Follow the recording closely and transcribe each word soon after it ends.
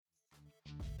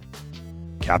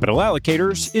Capital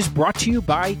Allocators is brought to you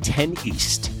by 10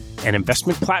 East, an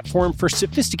investment platform for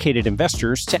sophisticated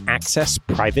investors to access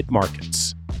private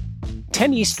markets.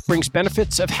 10 East brings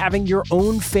benefits of having your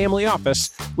own family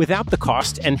office without the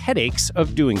cost and headaches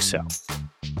of doing so.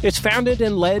 It's founded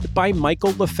and led by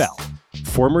Michael LaFell,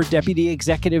 former Deputy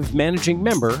Executive Managing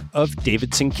Member of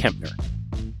Davidson Kempner.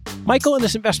 Michael and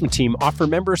his investment team offer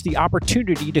members the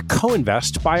opportunity to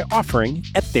co-invest by offering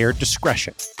at their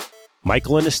discretion.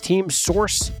 Michael and his team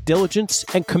source, diligence,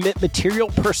 and commit material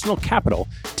personal capital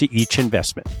to each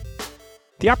investment.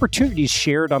 The opportunities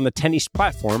shared on the 10 East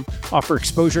platform offer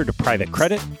exposure to private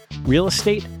credit, real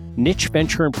estate, niche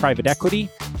venture and private equity,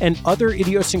 and other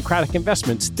idiosyncratic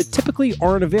investments that typically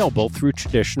aren't available through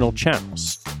traditional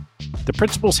channels. The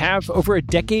principals have over a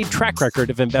decade track record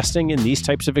of investing in these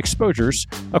types of exposures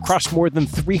across more than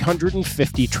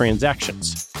 350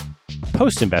 transactions.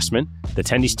 Post-investment, the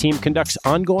 10 East team conducts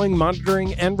ongoing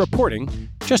monitoring and reporting,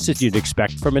 just as you'd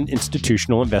expect from an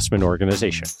institutional investment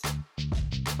organization.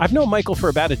 I've known Michael for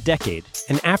about a decade,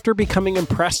 and after becoming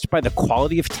impressed by the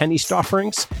quality of 10 East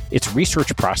offerings, its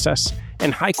research process,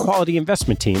 and high-quality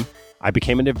investment team, I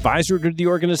became an advisor to the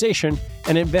organization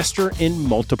and investor in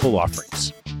multiple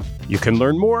offerings. You can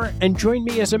learn more and join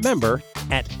me as a member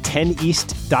at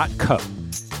 10east.co.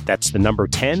 That's the number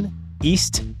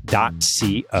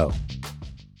 10east.co.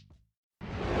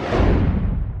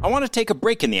 I want to take a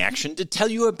break in the action to tell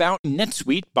you about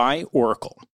NetSuite by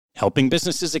Oracle, helping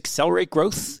businesses accelerate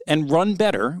growth and run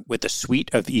better with a suite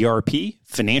of ERP,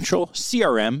 financial,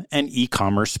 CRM, and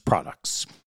e-commerce products.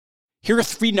 Here are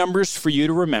three numbers for you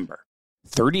to remember: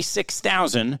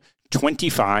 36,000,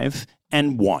 25,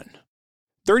 and 1.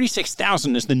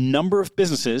 36,000 is the number of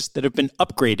businesses that have been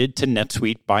upgraded to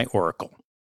NetSuite by Oracle.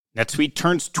 NetSuite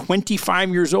turns 25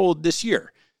 years old this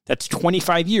year. That's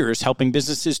 25 years helping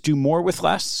businesses do more with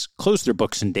less, close their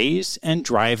books in days, and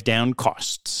drive down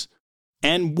costs.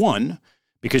 And 1,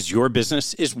 because your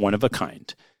business is one of a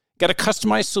kind. Get a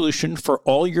customized solution for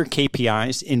all your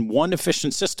KPIs in one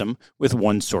efficient system with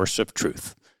one source of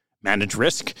truth. Manage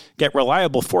risk, get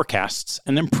reliable forecasts,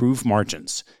 and improve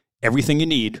margins. Everything you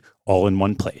need, all in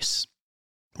one place.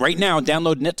 Right now,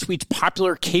 download NetSuite's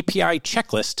popular KPI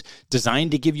checklist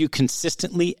designed to give you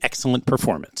consistently excellent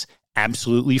performance,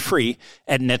 absolutely free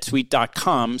at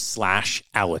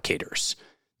netsuite.com/allocators.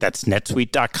 That's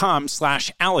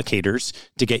netsuite.com/allocators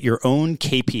to get your own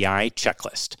KPI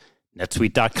checklist.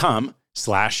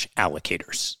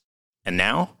 netsuite.com/allocators. And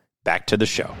now, back to the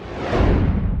show.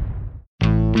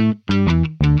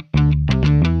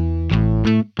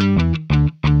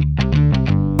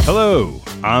 Hello,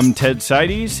 I'm Ted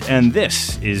Seides, and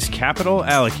this is Capital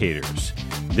Allocators.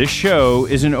 This show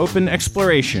is an open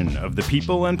exploration of the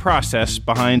people and process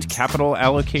behind capital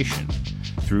allocation.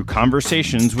 Through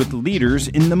conversations with leaders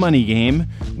in the money game,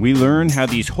 we learn how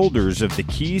these holders of the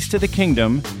keys to the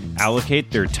kingdom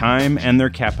allocate their time and their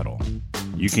capital.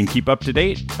 You can keep up to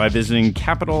date by visiting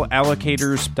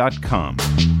capitalallocators.com.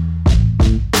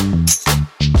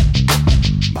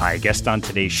 My guest on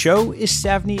today's show is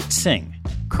Savneet Singh,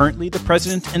 currently the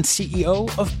president and CEO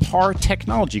of PAR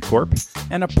Technology Corp.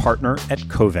 And a partner at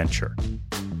CoVenture.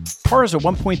 PAR is a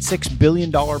 $1.6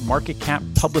 billion market cap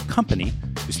public company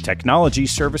whose technology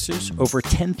services over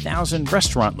 10,000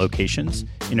 restaurant locations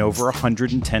in over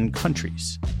 110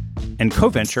 countries. And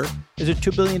CoVenture is a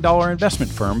 $2 billion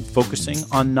investment firm focusing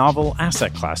on novel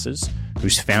asset classes,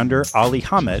 whose founder, Ali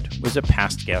Hamed, was a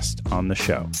past guest on the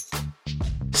show.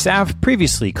 Sav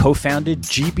previously co-founded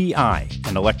GBI,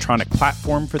 an electronic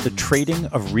platform for the trading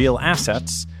of real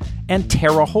assets, and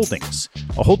Terra Holdings,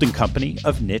 a holding company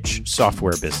of niche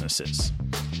software businesses.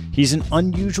 He's an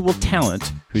unusual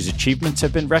talent whose achievements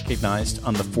have been recognized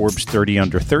on the Forbes 30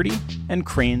 Under 30 and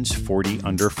Crain's 40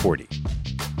 Under 40.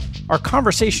 Our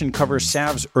conversation covers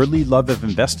Sav's early love of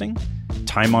investing,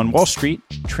 time on Wall Street,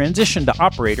 transition to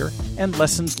operator, and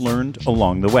lessons learned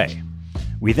along the way.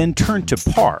 We then turn to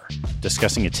PAR,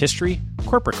 discussing its history,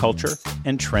 corporate culture,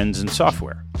 and trends in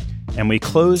software. And we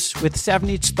close with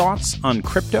Savneet's thoughts on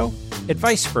crypto,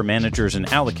 advice for managers and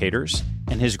allocators,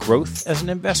 and his growth as an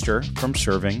investor from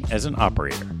serving as an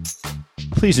operator.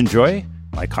 Please enjoy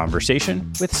my conversation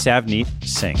with Savneet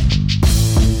Singh.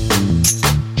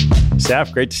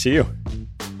 Sav, great to see you.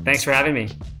 Thanks for having me.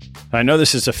 I know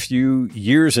this is a few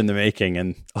years in the making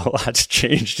and a lot's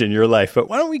changed in your life, but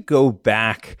why don't we go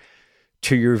back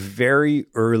to your very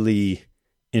early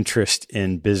interest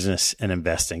in business and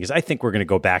investing? Because I think we're going to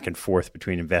go back and forth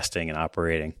between investing and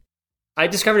operating. I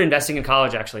discovered investing in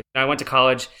college, actually. I went to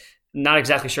college, not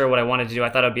exactly sure what I wanted to do. I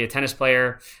thought I'd be a tennis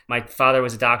player. My father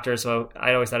was a doctor, so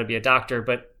I always thought I'd be a doctor.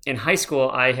 But in high school,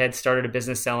 I had started a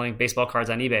business selling baseball cards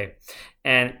on eBay.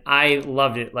 And I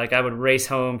loved it. Like I would race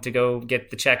home to go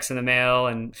get the checks in the mail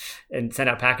and send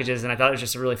out packages. And I thought it was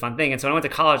just a really fun thing. And so when I went to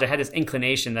college, I had this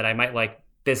inclination that I might like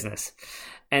business.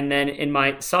 And then in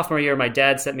my sophomore year, my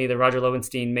dad sent me the Roger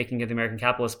Lowenstein Making of the American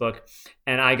Capitalist book.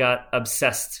 And I got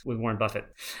obsessed with Warren Buffett.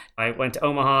 I went to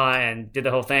Omaha and did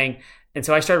the whole thing. And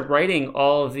so I started writing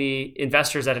all of the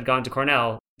investors that had gone to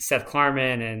Cornell, Seth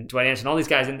Klarman and Dwight Anderson, all these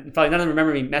guys, and probably none of them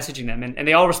remember me messaging them. And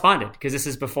they all responded because this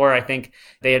is before I think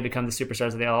they had become the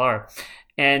superstars that they all are.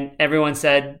 And everyone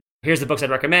said, here's the books I'd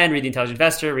recommend, read The Intelligent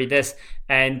Investor, read this,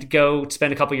 and go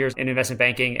spend a couple years in investment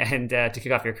banking and to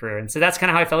kick off your career. And so that's kind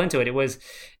of how I fell into it. It was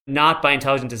not by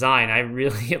intelligent design. I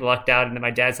really lucked out, and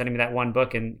my dad sending me that one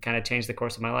book and kind of changed the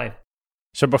course of my life.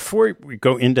 So before we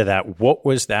go into that, what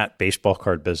was that baseball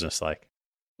card business like?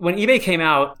 When eBay came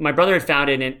out, my brother had found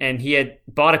it and he had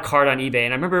bought a card on eBay.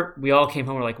 And I remember we all came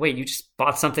home and were like, wait, you just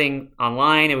bought something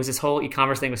online? It was this whole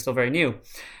e-commerce thing was still very new.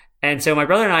 And so my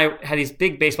brother and I had these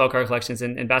big baseball card collections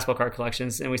and basketball card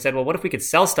collections. And we said, well, what if we could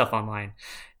sell stuff online?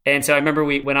 And so I remember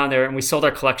we went on there and we sold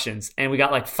our collections and we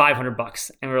got like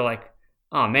 $500. And we were like,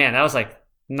 oh man, that was like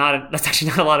that's actually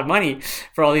not a lot of money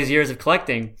for all these years of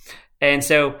collecting. And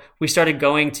so we started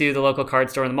going to the local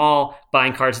card store in the mall,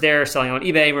 buying cards there, selling on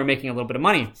eBay. We're making a little bit of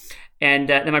money. And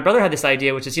then my brother had this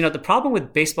idea, which is, the problem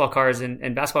with baseball cards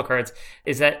and basketball cards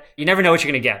is that you never know what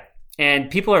you're going to get.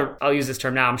 And people I'll use this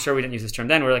term now, I'm sure we didn't use this term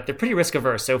then, we're like, they're pretty risk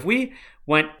averse. So if we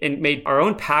went and made our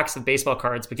own packs of baseball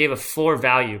cards, but gave a floor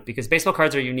value, because baseball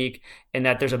cards are unique in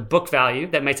that there's a book value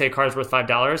that might say a card is worth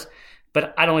 $5,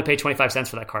 but I'd only pay 25 cents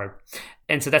for that card.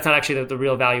 And so that's not actually the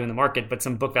real value in the market, but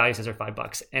some book value says they're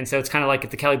 $5. And so it's kind of like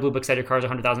if the Kelley Blue Book said your cards are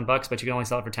 $100,000, but you can only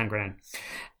sell it for 10 grand.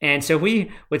 And so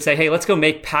we would say, hey, let's go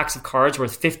make packs of cards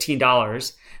worth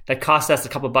 $15 that cost us a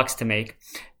couple bucks to make.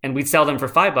 And we'd sell them for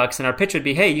 $5. And our pitch would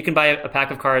be, hey, you can buy a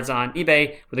pack of cards on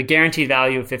eBay with a guaranteed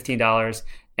value of $15.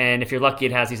 And if you're lucky,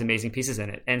 it has these amazing pieces in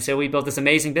it. And so we built this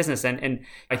amazing business. And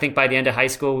I think by the end of high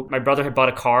school, my brother had bought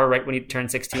a car right when he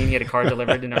turned 16. He had a car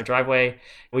delivered in our driveway.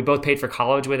 We both paid for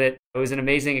college with it. It was an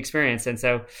amazing experience. And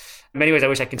so in many ways, I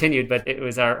wish I continued, but it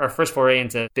was our first foray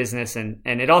into business. And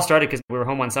it all started because we were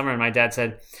home one summer and my dad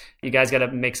said, you guys got to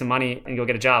make some money and go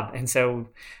get a job. And so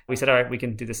we said, all right, we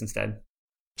can do this instead.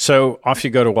 So off you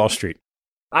go to Wall Street.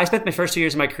 I spent my first 2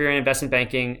 years of my career in investment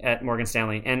banking at Morgan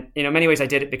Stanley. And in many ways, I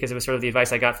did it because it was sort of the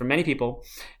advice I got from many people.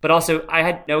 But also, I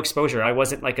had no exposure. I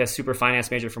wasn't like a super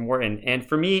finance major from Wharton. And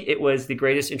for me, it was the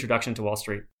greatest introduction to Wall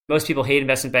Street. Most people hate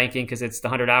investment banking because it's the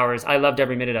 100 hours. I loved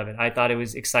every minute of it. I thought it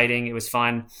was exciting. It was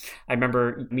fun. I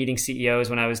remember meeting CEOs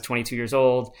when I was 22 years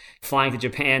old, flying to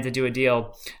Japan to do a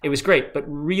deal. It was great. But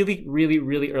really, really,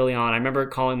 really early on, I remember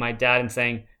calling my dad and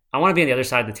saying, I want to be on the other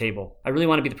side of the table. I really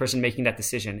want to be the person making that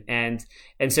decision. And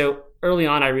so early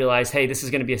on, I realized, hey, this is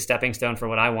going to be a stepping stone for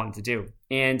what I wanted to do.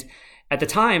 And at the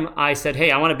time, I said,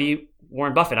 hey, I want to be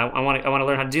Warren Buffett. I want to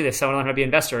learn how to do this. I want to learn how to be an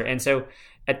investor. And so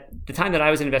at the time that I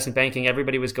was in investment banking,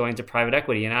 everybody was going to private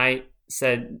equity. And I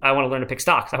said, I want to learn to pick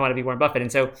stocks. I want to be Warren Buffett.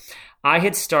 And so I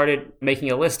had started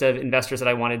making a list of investors that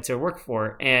I wanted to work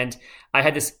for. And I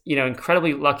had this,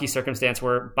 incredibly lucky circumstance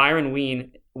where Byron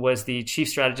Wien was the chief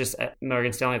strategist at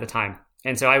Morgan Stanley at the time.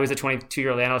 And so I was a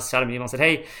 22-year-old analyst, shot him an email and said,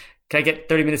 hey, can I get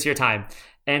 30 minutes of your time?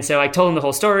 And so I told him the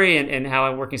whole story and how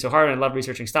I'm working so hard and I love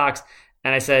researching stocks.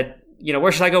 And I said,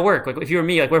 where should I go work? Like, if you were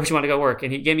me, like, where would you want to go work?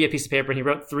 And he gave me a piece of paper and he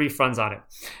wrote 3 funds on it.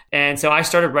 And so I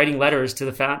started writing letters to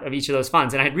the founder of each of those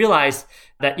funds. And I had realized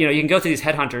that, you can go through these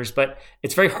headhunters, but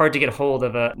it's very hard to get a hold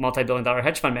of a multi-billion-dollar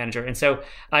hedge fund manager. And so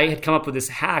I had come up with this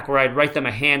hack where I'd write them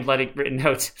a handwritten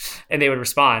note and they would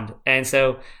respond. And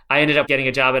so I ended up getting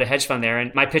a job at a hedge fund there.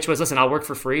 And my pitch was, listen, I'll work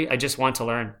for free. I just want to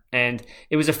learn. And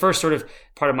it was the first sort of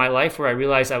part of my life where I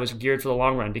realized I was geared for the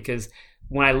long run, because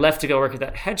when I left to go work at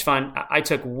that hedge fund, I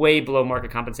took way below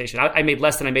market compensation. I made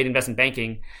less than I made in investment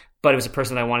banking, but it was a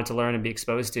person I wanted to learn and be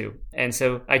exposed to. And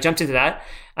so I jumped into that.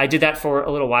 I did that for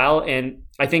a little while. And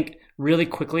I think really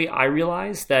quickly, I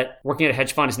realized that working at a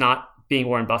hedge fund is not being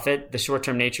Warren Buffett. The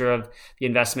short-term nature of the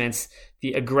investments,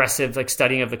 the aggressive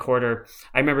studying of the quarter.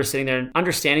 I remember sitting there and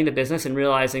understanding the business and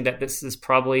realizing that this is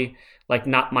probably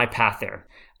not my path there.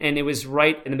 And it was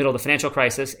right in the middle of the financial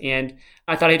crisis. And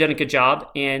I thought I'd done a good job.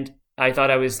 And I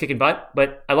thought I was kicking butt,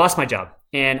 but I lost my job.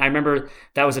 And I remember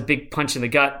that was a big punch in the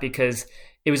gut, because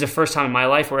it was the first time in my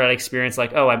life where I'd experienced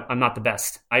I'm not the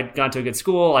best. I'd gone to a good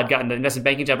school. I'd gotten the investment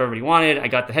banking job everybody wanted. I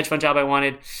got the hedge fund job I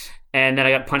wanted. And then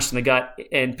I got punched in the gut,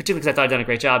 and particularly because I thought I'd done a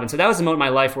great job. And so that was the moment in my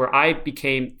life where I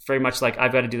became very much like,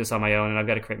 I've got to do this on my own and I've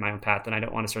got to create my own path. And I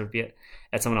don't want to sort of be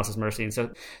at someone else's mercy. And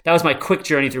so that was my quick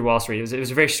journey through Wall Street. It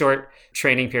was a very short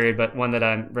training period, but one that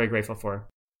I'm very grateful for.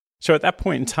 So at that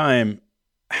point in time,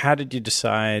 how did you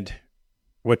decide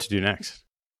what to do next?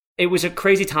 It was a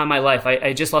crazy time in my life.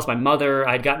 I just lost my mother.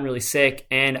 I'd gotten really sick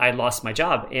and I'd lost my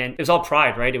job. And it was all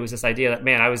pride, right? It was this idea that,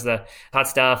 man, I was the hot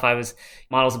stuff. I was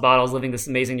models of bottles, living this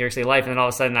amazing New York City life. And then all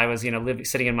of a sudden I was,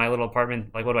 sitting in my little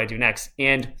apartment, like, what do I do next?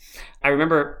 And I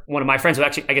remember one of my friends who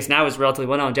actually, I guess now is relatively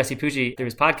well known, Jesse Puggi, through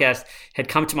his podcast, had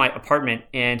come to my apartment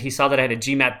and he saw that I had a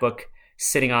GMAT book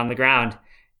sitting on the ground.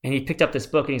 And he picked up this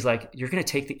book and he's like, "You're going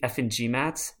to take the effing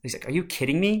GMATs?" He's like, "Are you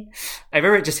kidding me?" I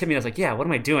remember it just hit me. I was like, yeah, what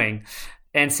am I doing?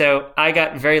 And so I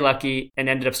got very lucky and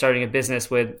ended up starting a business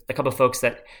with a couple of folks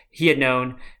that he had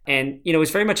known. And, it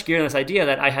was very much geared on this idea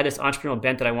that I had this entrepreneurial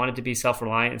bent that I wanted to be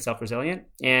self-reliant and self-resilient.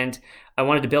 And I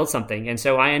wanted to build something. And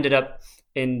so I ended up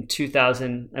in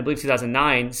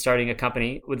 2009, starting a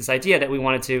company with this idea that we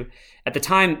wanted to, at the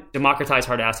time, democratize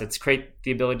hard assets, create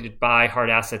the ability to buy hard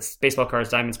assets, baseball cards,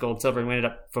 diamonds, gold, silver. And we ended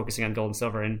up focusing on gold and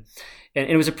silver. And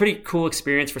it was a pretty cool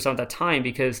experience for some at that time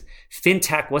because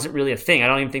fintech wasn't really a thing. I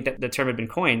don't even think that the term had been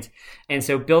coined. And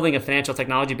so building a financial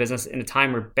technology business in a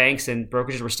time where banks and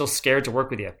brokerages were still scared to work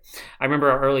with you. I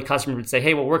remember our early customers would say,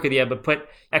 "Hey, we'll work with you, but put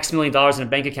X million dollars in a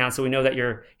bank account so we know that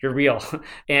you're real."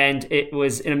 And it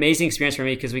was an amazing experience for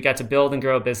me because we got to build and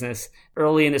grow a business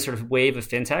early in this sort of wave of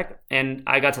fintech. And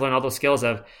I got to learn all those skills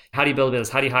of how do you build a business?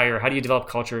 How do you hire? How do you develop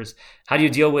cultures? How do you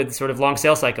deal with sort of long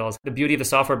sales cycles? The beauty of the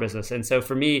software business. And so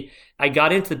for me, I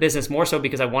got into the business more so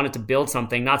because I wanted to build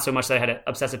something, not so much that I had an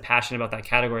obsessive passion about that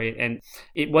category. And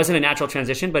it wasn't a natural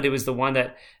transition, but it was the one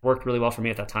that worked really well for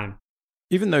me at that time.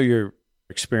 Even though your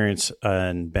experience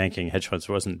in banking hedge funds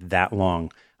wasn't that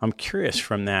long, I'm curious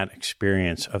from that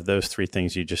experience of those three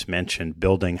things you just mentioned,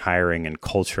 building, hiring, and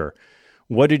culture,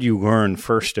 what did you learn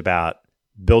first about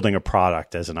building a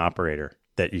product as an operator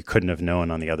that you couldn't have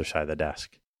known on the other side of the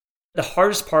desk? The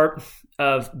hardest part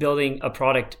of building a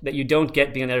product that you don't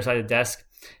get being on the other side of the desk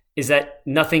is that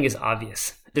nothing is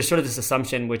obvious. There's sort of this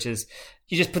assumption, which is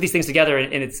you just put these things together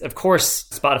and it's, of course,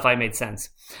 Spotify made sense.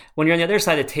 When you're on the other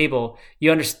side of the table,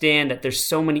 you understand that there's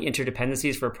so many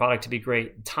interdependencies for a product to be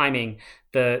great. Timing,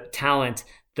 the talent,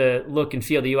 the look and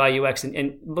feel, the UI, UX,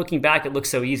 and looking back, it looks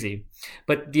so easy.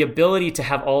 But the ability to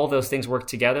have all of those things work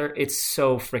together, it's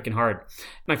so freaking hard.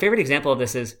 My favorite example of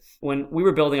this is when we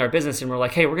were building our business and we're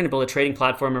like, hey, we're going to build a trading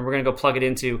platform and we're going to go plug it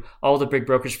into all the big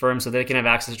brokerage firms so they can have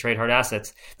access to trade hard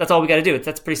assets. That's all we got to do.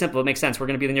 That's pretty simple. It makes sense. We're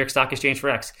going to be the New York Stock Exchange for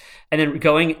X. And then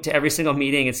going to every single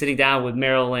meeting and sitting down with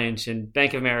Merrill Lynch and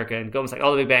Bank of America and Goldman Sachs,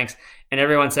 all the big banks, and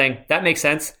everyone saying, that makes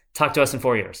sense. Talk to us in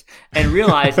 4 years. And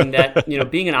realizing that,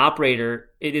 being an operator,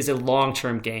 it is a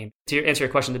long-term game. To answer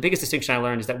your question, the biggest distinction I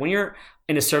learned is that when you're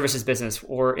in a services business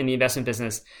or in the investment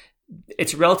business,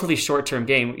 it's a relatively short-term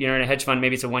game. You're in a hedge fund,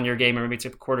 maybe it's a 1-year game or maybe it's a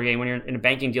quarter game. When you're in a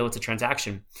banking deal, it's a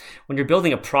transaction. When you're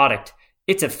building a product,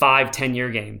 it's a 5-10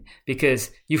 year game because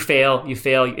you fail, you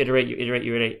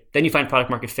iterate. Then you find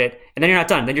product market fit, and then you're not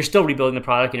done. Then you're still rebuilding the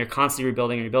product and you're constantly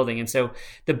rebuilding and rebuilding. And so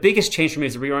the biggest change for me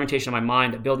is the reorientation of my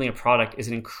mind that building a product is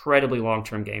an incredibly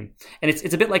long-term game. And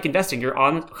it's a bit like investing. You're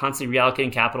constantly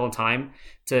reallocating capital and time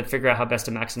to figure out how best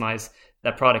to maximize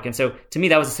that product. And so to me,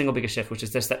 that was the single biggest shift, which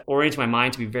is just that orienting my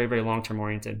mind to be very, very long-term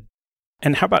oriented.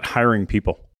 And how about hiring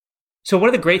people? So one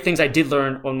of the great things I did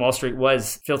learn on Wall Street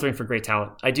was filtering for great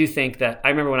talent. I do think that I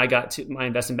remember when I got to my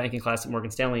investment banking class at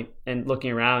Morgan Stanley and looking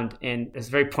around, and it's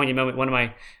a very poignant moment. One of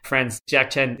my friends,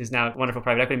 Jack Chen, who's now a wonderful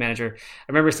private equity manager,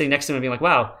 I remember sitting next to him and being like,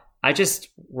 wow, I just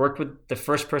worked with the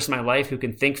first person in my life who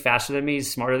can think faster than me,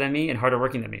 smarter than me, and harder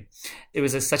working than me. It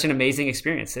was such an amazing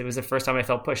experience. It was the first time I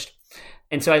felt pushed.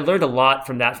 And so I learned a lot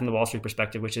from that, from the Wall Street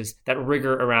perspective, which is that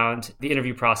rigor around the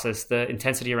interview process, the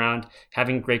intensity around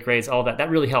having great grades, all that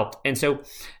really helped. And so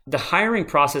the hiring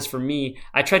process for me,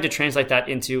 I tried to translate that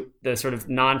into the sort of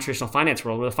non-traditional finance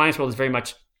world, where the finance world is very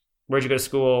much, where'd you go to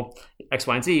school, X,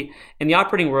 Y, and Z. In the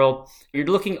operating world, you're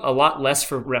looking a lot less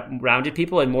for rounded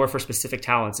people and more for specific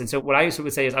talents. And so what I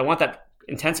would say is I want that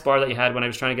intense bar that you had when I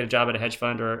was trying to get a job at a hedge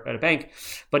fund or at a bank.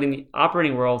 But in the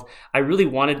operating world, I really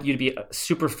wanted you to be a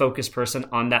super focused person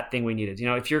on that thing we needed.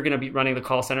 If you're going to be running the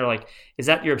call center, like, is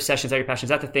that your obsession? Is that your passion? Is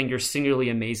that the thing you're singularly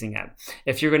amazing at?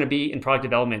 If you're going to be in product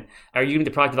development, are you going to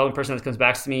be the product development person that comes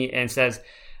back to me and says,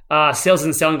 sales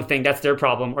isn't selling the thing, that's their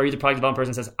problem? Or you're the product development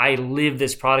person that says, I live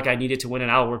this product, I need it to win, and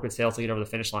I'll work with sales to get over the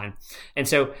finish line. And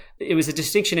so it was a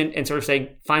distinction in sort of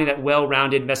saying, finding that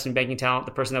well-rounded investment banking talent,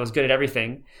 the person that was good at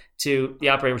everything, to the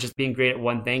operator, which is being great at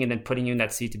one thing, and then putting you in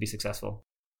that seat to be successful.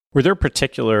 Were there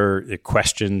particular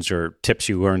questions or tips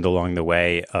you learned along the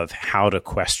way of how to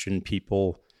question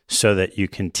people so that you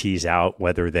can tease out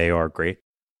whether they are great?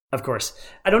 Of course.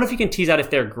 I don't know if you can tease out if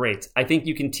they're great. I think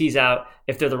you can tease out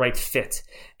if they're the right fit.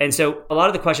 And so a lot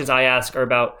of the questions I ask are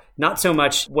about not so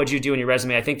much what you do in your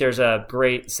resume. I think there's a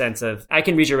great sense of, I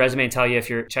can read your resume and tell you if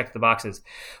you're checked the boxes.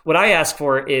 What I ask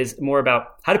for is more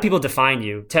about, how do people define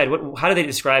you? Ted, how do they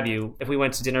describe you? If we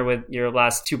went to dinner with your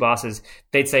last two bosses,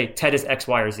 they'd say, Ted is X,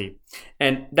 Y, or Z.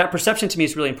 And that perception to me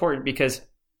is really important because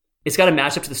it's got to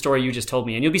match up to the story you just told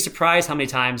me. And you'll be surprised how many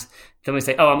times somebody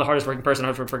say, oh, I'm the hardest working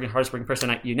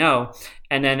person you know.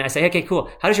 And then I say, okay,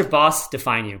 cool. How does your boss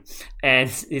define you?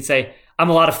 And you'd say, I'm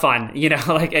a lot of fun,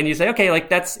 and you say, okay,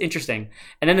 that's interesting.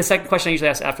 And then the second question I usually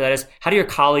ask after that is, how do your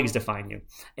colleagues define you?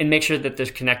 And make sure that they're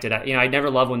connected. I never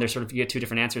love when there's you get two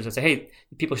different answers. I say, hey,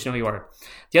 people should know who you are.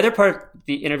 The other part of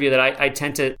the interview that I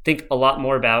tend to think a lot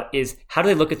more about is, how do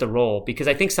they look at the role? Because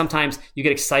I think sometimes you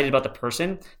get excited about the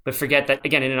person, but forget that,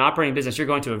 again, in an operating business, you're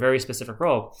going to a very specific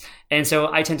role. And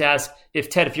so I tend to ask,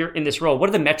 Ted, if you're in this role, what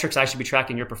are the metrics I should be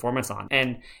tracking your performance on?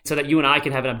 And so that you and I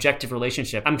can have an objective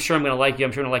relationship. I'm sure I'm going to like you.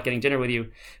 I'm sure I'm going to like getting dinner with you.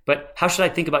 But how should I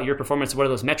think about your performance? What are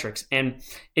those metrics? And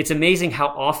it's amazing how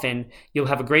often you'll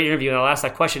have a great interview and I'll ask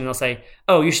that question and they'll say,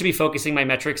 oh, you should be focusing my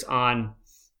metrics on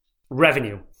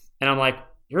revenue. And I'm like,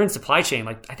 you're in supply chain.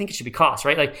 I think it should be cost,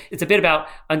 right? It's a bit about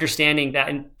understanding that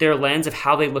in their lens of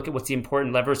how they look at what's the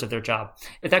important levers of their job.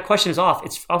 If that question is off,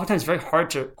 it's oftentimes very hard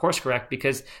to course correct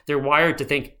because they're wired to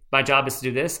think, my job is to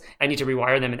do this. I need to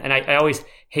rewire them. And I always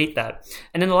hate that.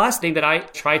 And then the last thing that I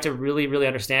try to really, really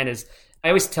understand is, I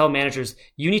always tell managers,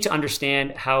 you need to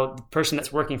understand how the person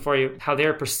that's working for you, how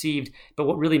they're perceived, but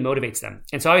what really motivates them.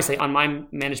 And so I always say, on my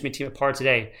management team at PAR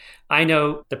today, I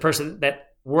know the person that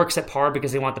works at PAR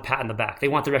because they want the pat on the back. They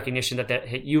want the recognition that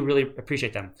hey, you really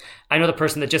appreciate them. I know the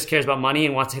person that just cares about money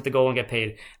and wants to hit the goal and get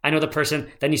paid. I know the person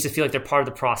that needs to feel like they're part of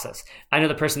the process. I know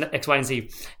the person that X, Y, and Z.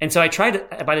 And so I try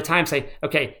to, by the time, say,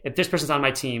 okay, if this person's on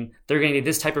my team, they're going to need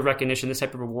this type of recognition, this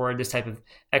type of reward, this type of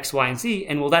X, Y, and Z.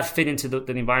 And will that fit into the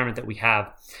environment that we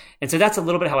have? And so that's a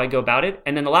little bit how I go about it.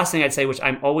 And then the last thing I'd say, which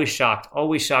I'm always shocked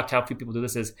how few people do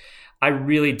this, is I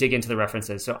really dig into the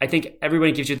references. So I think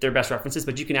everybody gives you their best references,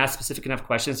 but you can ask specific enough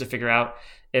questions to figure out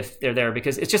if they're there,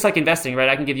 because it's just like investing, right?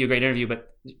 I can give you a great interview,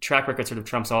 but track record sort of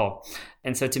trumps all.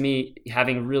 And so to me,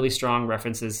 having really strong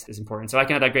references is important. So I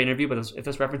can have that great interview, but if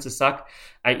those references suck,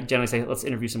 I generally say, let's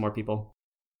interview some more people.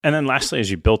 And then lastly,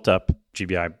 as you built up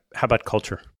GBI, how about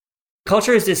culture?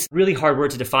 Culture is this really hard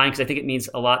word to define because I think it means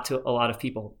a lot to a lot of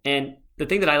people. And the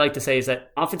thing that I like to say is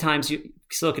that oftentimes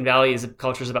Silicon Valley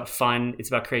culture is about fun. It's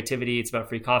about creativity. It's about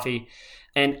free coffee.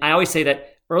 And I always say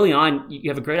that early on, you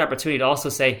have a great opportunity to also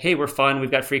say, hey, we're fun. We've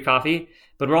got free coffee,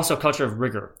 but we're also a culture of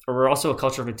rigor, or we're also a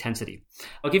culture of intensity.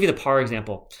 I'll give you the PAR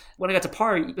example. When I got to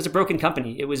PAR, it was a broken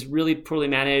company. It was really poorly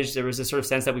managed. There was this sort of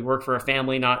sense that we work for a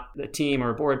family, not a team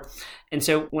or a board. And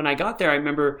so when I got there, I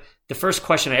remember the first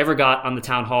question I ever got on the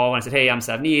town hall when I said, hey, I'm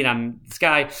Savneet, I'm this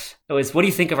guy, it was, what do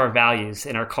you think of our values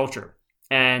and our culture?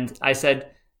 And I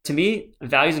said, to me,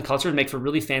 values and culture make for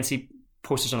really fancy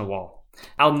posters on the wall.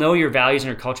 I'll know your values and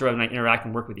your culture when I interact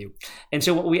and work with you. And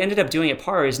so what we ended up doing at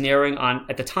PAR is narrowing on,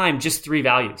 at the time, just 3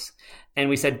 values. And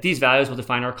we said, these values will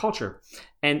define our culture.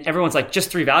 And everyone's like,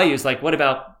 just 3 values? Like, what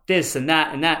about this and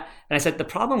that and that? And I said, the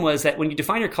problem was that when you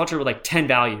define your culture with 10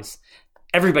 values,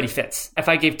 everybody fits. If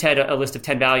I gave Ted a list of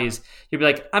 10 values, you'd be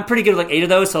like, I'm pretty good with 8 of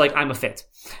those, so I'm a fit.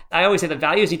 I always say that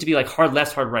values need to be hard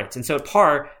lefts, hard rights. And so at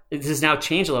PAR, this has now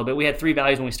changed a little bit. We had 3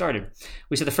 values when we started.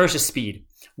 We said the first is speed.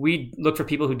 We look for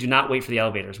people who do not wait for the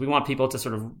elevators. We want people to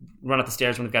sort of run up the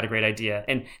stairs when they've got a great idea.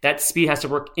 And that speed has to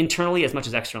work internally as much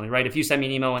as externally, right? If you send me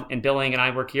an email in billing and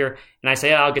I work here and I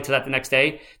say, I'll get to that the next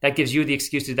day, that gives you the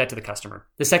excuse to do that to the customer.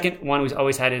 The second one we've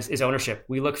always had is ownership.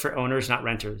 We look for owners, not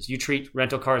renters. You treat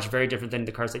rental cars very different than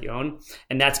the cars that you own.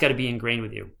 And that's got to be ingrained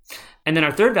with you. And then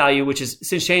our third value, which is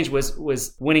since changed,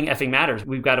 was winning effing matters.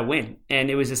 We've got to win.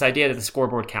 And it was this idea that the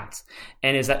scoreboard counts.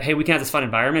 And is that, hey, we can have this fun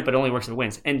environment, but it only works if it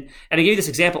wins. And I gave you this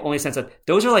example only in the sense that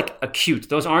those are acute.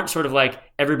 Those aren't sort of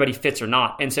everybody fits or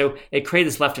not. And so it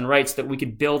created this left and right so that we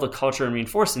could build a culture and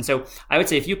reinforce. And so I would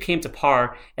say if you came to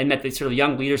PAR and met the sort of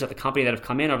young leaders at the company that have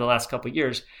come in over the last couple of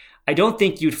years, I don't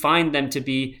think you'd find them to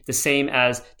be the same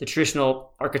as the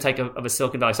traditional archetype of a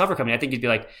Silicon Valley software company. I think you'd be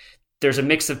like, there's a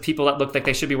mix of people that look like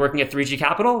they should be working at 3G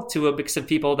Capital to a mix of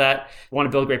people that want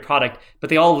to build a great product, but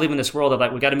they all live in this world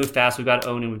of we've got to move fast, we've got to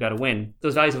own, and we've got to win.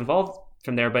 Those values have evolved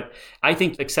from there, but I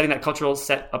think setting that cultural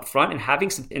set up front and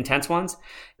having some intense ones,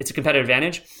 it's a competitive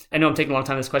advantage. I know I'm taking a long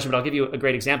time on this question, but I'll give you a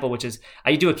great example, which is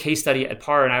I do a case study at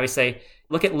PAR, and I always say,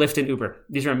 look at Lyft and Uber.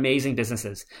 These are amazing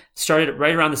businesses. Started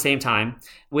right around the same time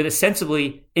with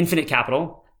ostensibly infinite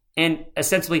capital, and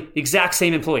essentially the exact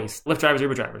same employees, Lyft drivers,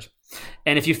 Uber drivers.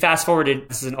 And if you fast forwarded,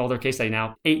 this is an older case study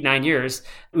now, 8-9 years,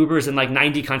 Uber is in like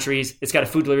 90 countries. It's got a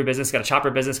food delivery business, it's got a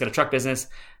chopper business, it's got a truck business,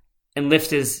 and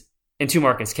Lyft is in 2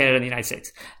 markets, Canada and the United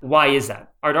States. Why is that?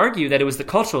 I'd argue that it was the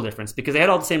cultural difference because they had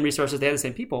all the same resources, they had the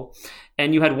same people.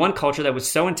 And you had one culture that was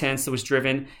so intense, that was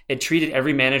driven, it treated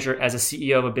every manager as a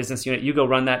CEO of a business unit. You go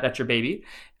run that, that's your baby.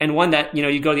 And one that,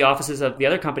 you go to the offices of the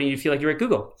other company, you feel like you're at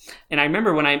Google. And I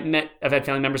remember when I've had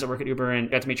family members that work at Uber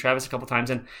and got to meet Travis a couple of times.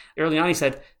 And early on, he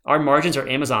said, our margins are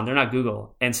Amazon, they're not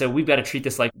Google. And so we've got to treat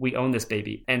this like we own this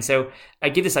baby. And so I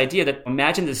give this idea that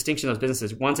imagine the distinction of those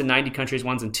businesses. One's in 90 countries,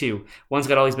 one's in 2. One's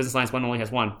got all these business lines, one only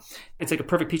has 1. It's like a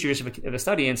perfect petri dish of a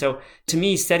study. And so to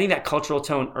me, setting that cultural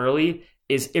tone early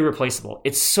is irreplaceable.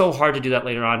 It's so hard to do that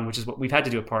later on, which is what we've had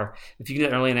to do at PAR. If you do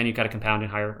that early, and then you've got to compound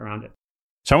and hire around it.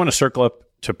 So I want to circle up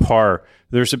to PAR.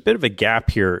 There's a bit of a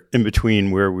gap here in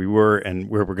between where we were and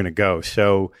where we're going to go.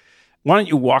 So why don't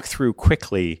you walk through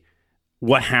quickly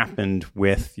what happened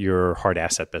with your hard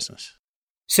asset business?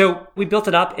 So we built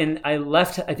it up, and I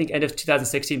left, I think, end of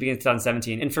 2016, beginning of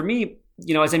 2017. And for me,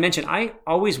 as I mentioned, I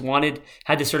always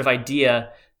had this sort of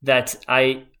idea that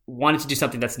I wanted to do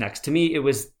something that's next. To me, it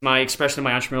was my expression of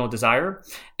my entrepreneurial desire.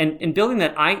 And in building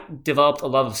that, I developed a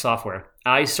love of software.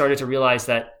 I started to realize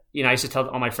that, I used to tell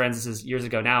all my friends, this is years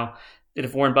ago now, that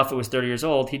if Warren Buffett was 30 years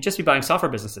old, he'd just be buying software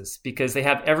businesses because they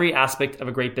have every aspect of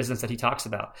a great business that he talks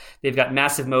about. They've got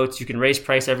massive moats. You can raise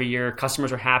price every year.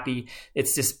 Customers are happy.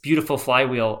 It's this beautiful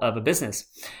flywheel of a business.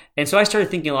 And so I started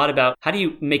thinking a lot about how do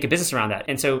you make a business around that?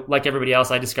 And so like everybody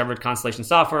else, I discovered Constellation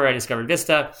Software. I discovered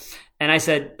Vista. And I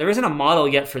said, there isn't a model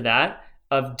yet for that,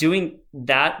 of doing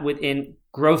that within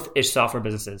growth-ish software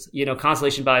businesses.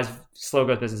 Constellation buys slow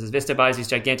growth businesses. Vista buys these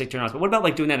gigantic turnarounds. But what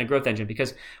about doing that in a growth engine?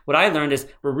 Because what I learned is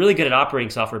we're really good at operating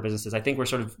software businesses. I think we're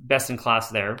sort of best in class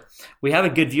there. We have a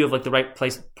good view of the right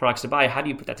place products to buy. How do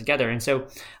you put that together? And so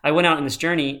I went out on this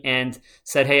journey and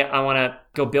said, hey, I want to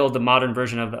go build the modern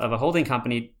version of a holding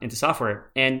company into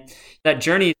software. And that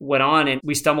journey went on, and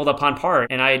we stumbled upon PAR.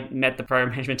 And I met the prior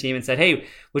management team and said, hey,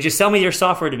 would you sell me your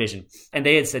software division? And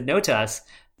they had said no to us.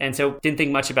 And so didn't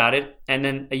think much about it. And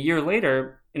then a year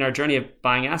later, in our journey of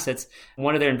buying assets,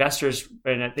 one of their investors,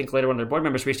 and I think later one of their board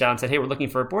members, reached out and said, hey, we're looking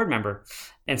for a board member.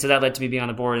 And so that led to me being on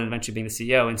the board and eventually being the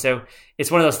CEO. And so it's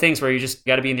one of those things where you just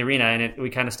got to be in the arena, and we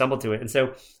kind of stumbled to it. And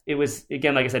so it was,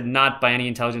 again, like I said, not by any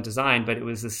intelligent design, but it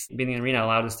was this being in the arena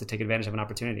allowed us to take advantage of an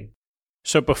opportunity.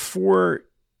 So before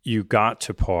you got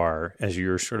to PAR, as you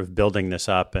were sort of building this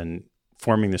up and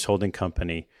forming this holding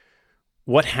company,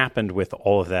 what happened with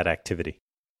all of that activity?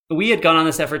 We had gone on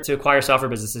this effort to acquire software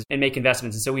businesses and make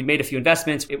investments. And so we made a few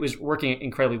investments. It was working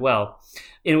incredibly well.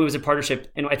 And it was a partnership.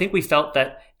 And I think we felt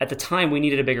that at the time we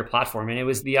needed a bigger platform. And it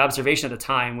was the observation at the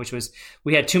time, which was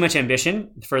we had too much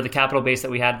ambition for the capital base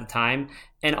that we had at the time.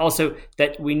 And also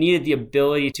that we needed the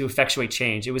ability to effectuate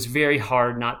change. It was very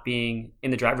hard not being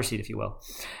in the driver's seat, if you will.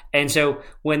 And so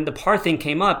when the PAR thing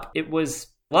came up, it was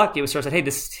luck. It was sort of said, hey,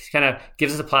 this kind of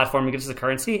gives us a platform, it gives us a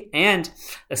currency and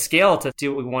a scale to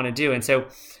do what we want to do. And so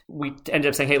we ended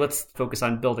up saying, hey, let's focus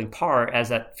on building PAR as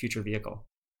that future vehicle.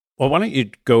 Well, why don't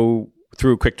you go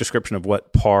through a quick description of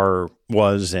what PAR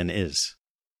was and is?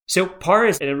 So PAR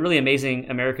is a really amazing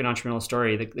American entrepreneurial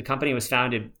story. The company was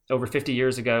founded over 50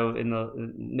 years ago in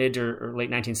the mid or late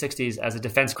 1960s as a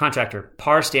defense contractor.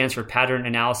 PAR stands for Pattern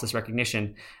Analysis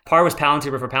Recognition. PAR was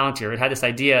Palantir before Palantir. It had this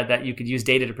idea that you could use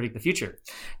data to predict the future.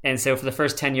 And so for the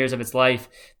first 10 years of its life,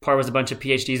 PAR was a bunch of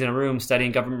PhDs in a room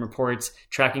studying government reports,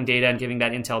 tracking data, and giving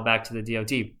that intel back to the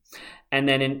DoD. And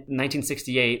then in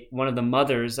 1968, one of the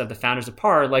mothers of the founders of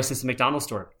PAR licensed a McDonald's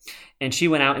store. And she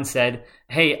went out and said,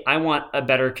 hey, I want a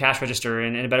better cash register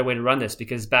and a better way to run this.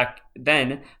 Because back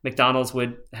then, McDonald's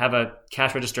would have a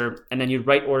cash register and then you'd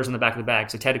write orders on the back of the bag.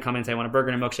 So Ted would come in and say, I want a burger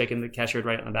and a milkshake, and the cashier would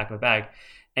write on the back of the bag.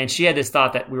 And she had this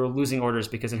thought that we were losing orders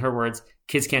because, in her words,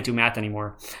 kids can't do math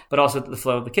anymore, but also the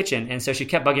flow of the kitchen. And so she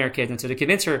kept bugging her kids. And so to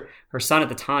convince her son at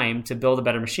the time to build a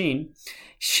better machine,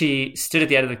 she stood at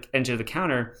the edge of the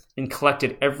counter and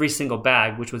collected every single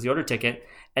bag, which was the order ticket.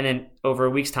 And then over a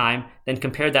week's time, then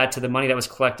compared that to the money that was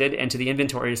collected and to the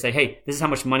inventory to say, hey, this is how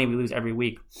much money we lose every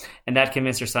week. And that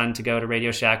convinced her son to go to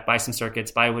Radio Shack, buy some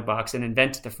circuits, buy a wood box, and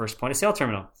invent the first point of sale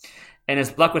terminal. And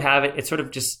as luck would have it, it sort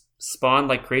of just spawned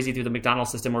like crazy through the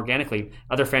McDonald's system organically.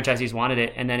 Other franchisees wanted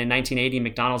it. And then in 1980,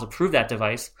 McDonald's approved that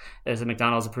device as a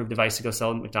McDonald's approved device to go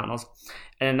sell at McDonald's.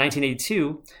 And in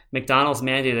 1982, McDonald's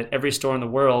mandated that every store in the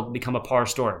world become a PAR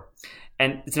store.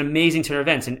 And it's an amazing turn of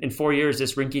events. In 4 years,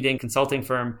 this rinky-dink consulting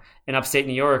firm in upstate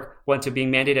New York went to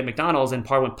being mandated at McDonald's, and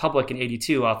PAR went public in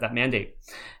 82 off that mandate.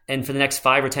 And for the next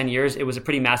 5 or 10 years, it was a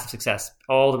pretty massive success.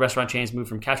 All the restaurant chains moved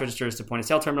from cash registers to point of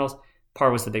sale terminals. PAR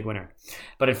was the big winner.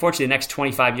 But unfortunately, the next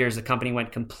 25 years, the company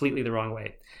went completely the wrong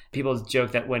way. People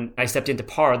joke that when I stepped into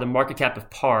PAR, the market cap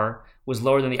of PAR was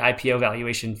lower than the IPO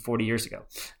valuation 40 years ago,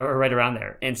 or right around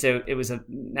there. And so it was a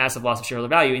massive loss of shareholder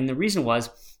value. And the reason was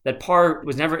that PAR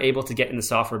was never able to get in the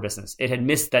software business. It had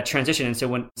missed that transition. And so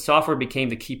when software became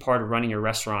the key part of running your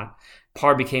restaurant,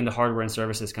 PAR became the hardware and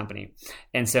services company.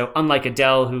 And so unlike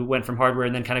Dell, who went from hardware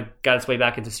and then kind of got its way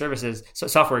back into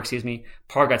software,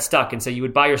 PAR got stuck. And so you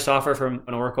would buy your software from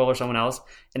an Oracle or someone else,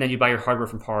 and then you buy your hardware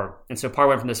from PAR. And so PAR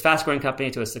went from this fast growing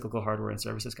company to a cyclical hardware and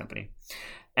services company.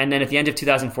 And then at the end of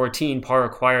 2014, PAR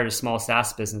acquired a small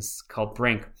SaaS business called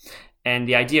Brink. And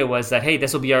the idea was that, hey,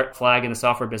 this will be our flag in the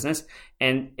software business.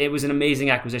 And it was an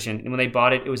amazing acquisition. And when they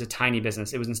bought it, it was a tiny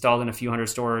business. It was installed in a few hundred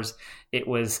stores. It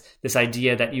was this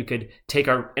idea that you could take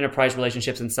our enterprise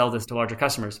relationships and sell this to larger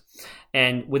customers.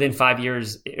 And within 5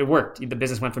 years, it worked. The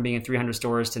business went from being in 300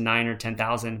 stores to 9 or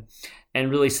 10,000,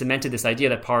 and really cemented this idea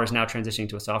that PAR is now transitioning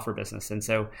to a software business. And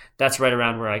so that's right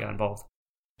around where I got involved.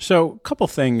 So a couple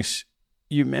things.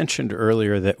 You mentioned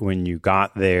earlier that when you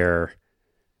got there,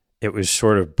 it was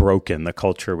sort of broken. The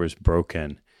culture was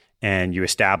broken, and you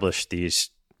established these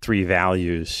 3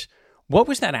 values. What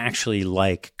was that actually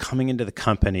like coming into the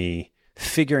company,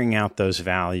 figuring out those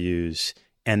values,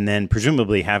 and then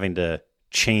presumably having to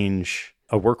change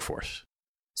a workforce?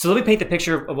 So let me paint the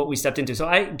picture of what we stepped into. So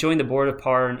I joined the board of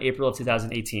PAR in April of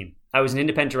 2018. I was an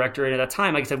independent director, and at that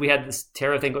time, like I said, we had this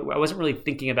Terra thing. I wasn't really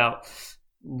thinking about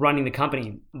running the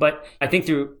company. But I think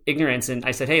through ignorance, and I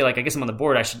said, hey, I guess I'm on the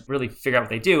board, I should really figure out what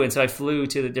they do. And so I flew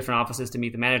to the different offices to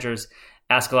meet the managers,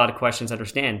 ask a lot of questions,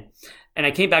 understand. And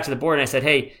I came back to the board and I said,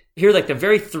 hey, here are the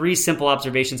very 3 simple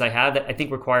observations I have that I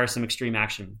think require some extreme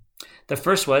action. The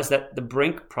first was that the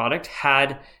Brink product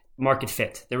had market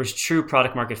fit. There was true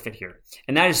product market fit here.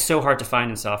 And that is so hard to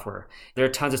find in software. There are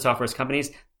tons of software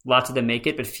companies, lots of them make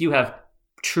it, but few have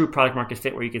true product market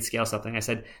fit where you can scale something. I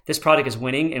said, this product is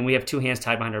winning and we have 2 hands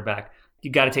tied behind our back. You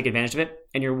got to take advantage of it.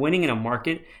 And you're winning in a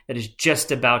market that is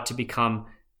just about to become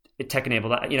tech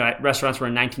enabled. Restaurants were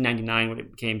in 1999 when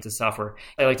it came to software.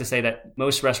 I like to say that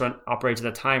most restaurant operators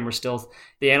at the time were still,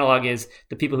 the analog is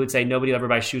the people who'd say nobody will ever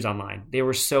buy shoes online. They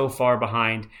were so far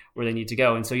behind where they need to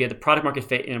go. And so you had the product market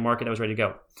fit in a market that was ready to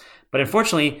go. But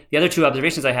unfortunately, the other 2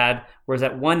 observations I had was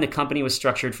that 1, the company was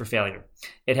structured for failure.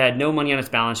 It had no money on its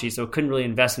balance sheet, so it couldn't really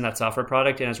invest in that software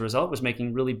product. And as a result, was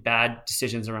making really bad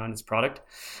decisions around its product.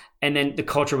 And then the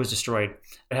culture was destroyed.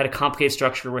 It had a complicated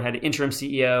structure where it had an interim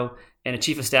CEO and a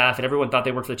chief of staff, and everyone thought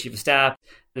they worked for the chief of staff.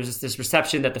 There's this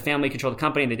perception that the family controlled the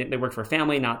company, and they worked for a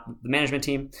family, not the management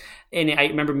team. And I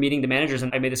remember meeting the managers,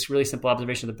 and I made this really simple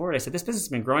observation of the board. I said, this business has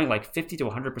been growing 50 to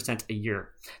 100% a year.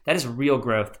 That is real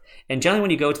growth. And generally,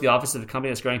 when you go to the office of a company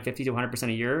that's growing 50 to 100%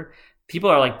 a year, people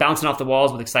are bouncing off the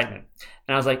walls with excitement.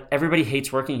 And I was like, everybody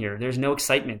hates working here. There's no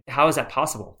excitement. How is that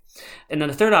possible? And then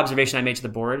the third observation I made to the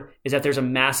board is that there's a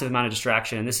massive amount of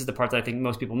distraction. And this is the part that I think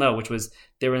most people know, which was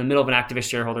they were in the middle of an activist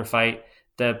shareholder fight.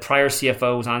 The prior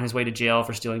CFO was on his way to jail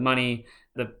for stealing money.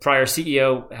 The prior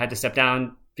CEO had to step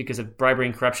down because of bribery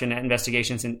and corruption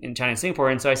investigations in China and Singapore.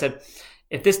 And so I said,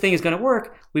 if this thing is going to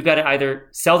work, we've got to either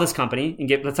sell this company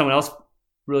and let someone else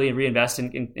really reinvest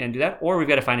and do that, or we've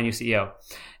got to find a new CEO.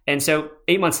 And so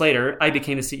 8 months later, I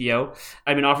became the CEO.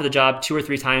 I've been offered the job 2 or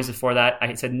 3 times before that.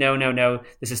 I said, no,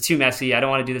 this is too messy. I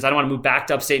don't want to do this. I don't want to move back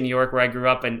to upstate New York where I grew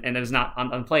up, and it was not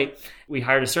on plate. We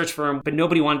hired a search firm, but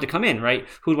nobody wanted to come in, right?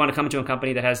 Who would want to come into a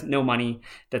company that has no money,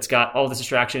 that's got all this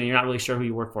distraction, and you're not really sure who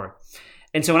you work for?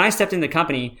 And so when I stepped in the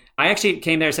company, I actually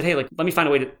came there and said, hey, let me find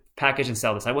a way to package and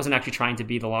sell this. I wasn't actually trying to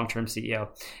be the long-term CEO.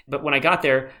 But when I got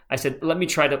there, I said, let me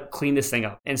try to clean this thing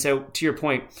up. And so to your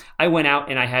point, I went out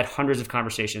and I had hundreds of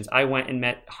conversations. I went and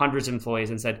met hundreds of employees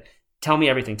and said, tell me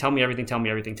everything.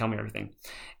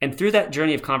 And through that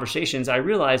journey of conversations, I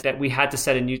realized that we had to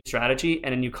set a new strategy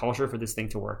and a new culture for this thing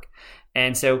to work.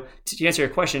 And so to answer your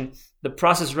question, the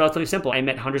process is relatively simple. I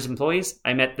met hundreds of employees.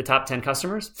 I met the top 10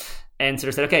 customers and sort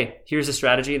of said, okay, here's the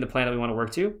strategy and the plan that we want to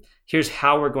work to. Here's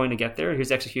how we're going to get there. Here's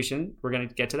the execution. We're going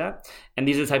to get to that. And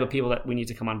these are the type of people that we need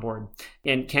to come on board.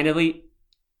 And candidly,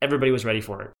 everybody was ready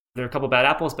for it. There are a couple bad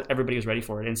apples, but everybody was ready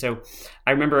for it. And so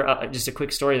I remember just a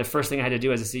quick story. The first thing I had to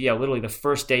do as a CEO, literally the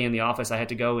first day in the office, I had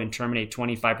to go and terminate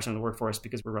 25% of the workforce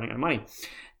because we're running out of money.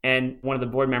 And one of the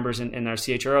board members in our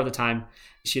CHRO at the time,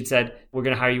 she had said, we're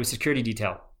going to hire you a security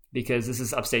detail because this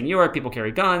is upstate New York. People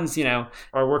carry guns.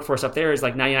 Our workforce up there is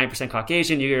 99%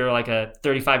 Caucasian. You're a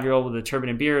 35-year-old with a turban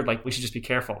and beard. We should just be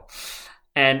careful.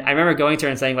 And I remember going to her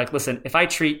and saying, like, listen, if I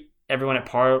treat everyone at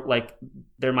PAR like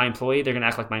they're my employee, they're going to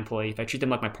act like my employee. If I treat them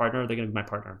like my partner, they're going to be my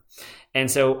partner. And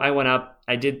so I went up,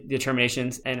 I did the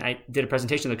determinations, and I did a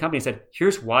presentation to the company and said,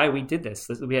 here's why we did this.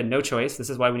 We had no choice. This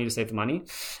is why we need to save the money.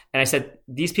 And I said,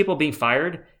 these people being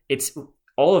fired, it's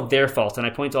all of their fault. And I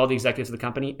point to all the executives of the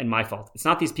company and my fault. It's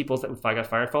not these people that got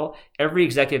fired fault. Every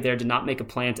executive there did not make a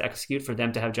plan to execute for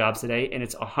them to have jobs today. And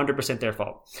it's 100% their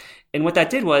fault. And what that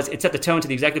did was it set the tone to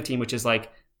the executive team, which is like,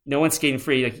 no one's skating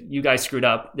free. Like, you guys screwed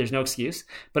up. There's no excuse.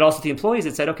 But also the employees,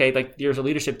 it said, okay, like, there's a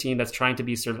leadership team that's trying to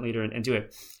be a servant leader and do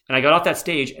it. And I got off that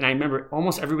stage, and I remember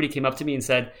almost everybody came up to me and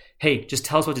said, hey, just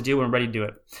tell us what to do when we're ready to do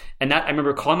it. And that, I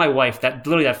remember calling my wife that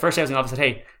literally that first day I was in the office, said,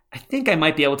 hey, I think I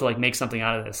might be able to like make something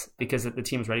out of this because the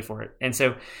team is ready for it. And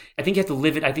so I think you have to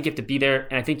live it. I think you have to be there.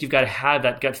 And I think you've got to have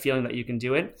that gut feeling that you can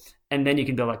do it. And then you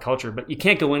can build that culture. But you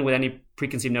can't go in with any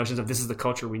preconceived notions of this is the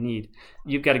culture we need.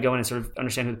 You've got to go in and sort of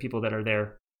understand who the people that are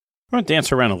there. I want to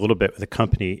dance around a little bit with the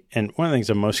company. And one of the things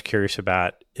I'm most curious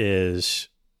about is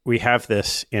we have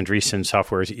this Andreessen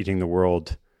software is eating the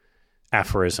world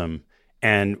aphorism,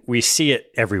 and we see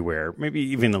it everywhere, maybe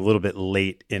even a little bit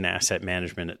late in asset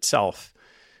management itself.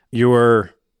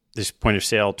 This point of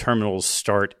sale terminals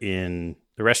start in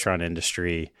the restaurant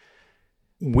industry.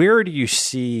 Where do you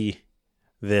see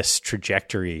this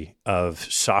trajectory of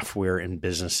software in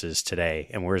businesses today,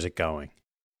 and where is it going?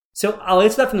 So I'll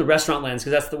answer that from the restaurant lens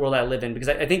because that's the world I live in. Because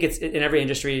I think it's in every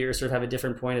industry, you sort of have a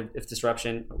different point of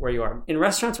disruption where you are. In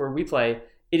restaurants where we play,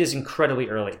 it is incredibly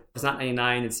early. It's not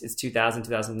 99, it's 2000,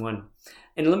 2001.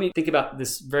 And let me think about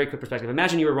this very quick perspective.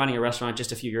 Imagine you were running a restaurant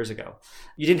just a few years ago.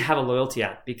 You didn't have a loyalty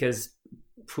app because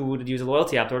who would use a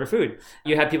loyalty app to order food?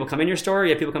 You had people come in your store,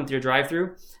 you had people come through your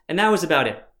drive-through, and that was about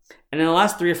it. And in the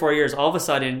last 3 or 4 years, all of a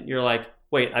sudden, you're like,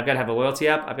 wait, I've got to have a loyalty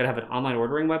app. I've got to have an online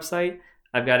ordering website.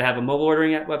 I've got to have a mobile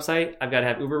ordering website. I've got to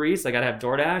have Uber Eats. I got to have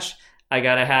DoorDash. I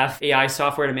got to have AI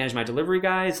software to manage my delivery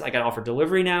guys. I got to offer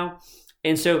delivery now.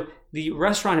 And so the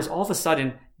restaurant has all of a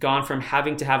sudden gone from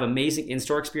having to have amazing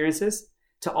in-store experiences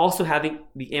to also having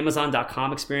the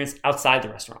Amazon.com experience outside the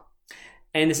restaurant.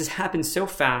 And this has happened so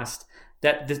fast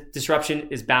that the disruption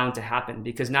is bound to happen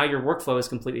because now your workflow is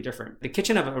completely different. The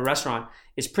kitchen of a restaurant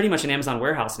is pretty much an Amazon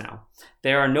warehouse now.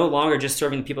 They are no longer just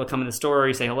serving people that come in the store,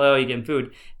 you say hello, you give them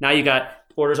food. Now you got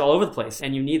orders all over the place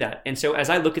and you need that. And so as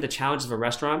I look at the challenges of a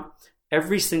restaurant,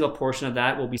 every single portion of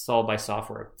that will be solved by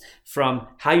software. From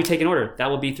how you take an order, that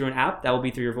will be through an app, that will be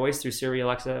through your voice, through Siri,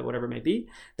 Alexa, whatever it may be.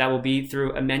 That will be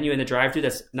through a menu in the drive-thru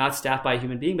that's not staffed by a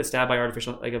human being, but staffed by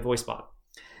artificial, like a voice bot.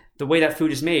 The way that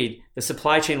food is made, the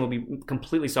supply chain will be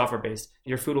completely software-based.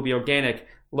 Your food will be organic,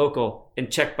 local,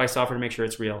 and checked by software to make sure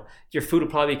it's real. Your food will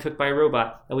probably be cooked by a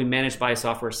robot that will be managed by a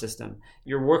software system.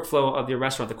 Your workflow of your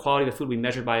restaurant, the quality of the food will be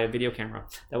measured by a video camera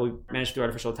that will be managed through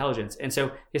artificial intelligence. And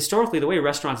so historically, the way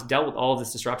restaurants dealt with all of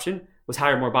this disruption was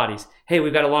hire more bodies. Hey,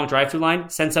 we've got a long drive-through line.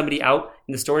 Send somebody out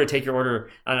in the store to take your order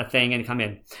on a thing and come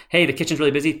in. Hey, the kitchen's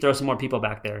really busy. Throw some more people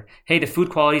back there. Hey, the food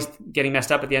quality's getting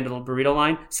messed up at the end of the burrito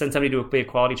line. Send somebody to be a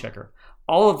quality checker.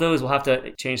 All of those will have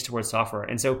to change towards software.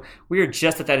 And so we are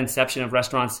just at that inception of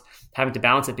restaurants having to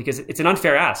balance it because it's an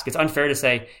unfair ask. It's unfair to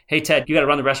say, hey, Ted, you got to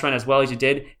run the restaurant as well as you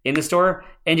did in the store,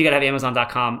 and you got to have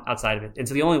Amazon.com outside of it. And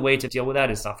so the only way to deal with that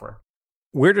is software.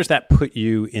 Where does that put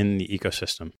you in the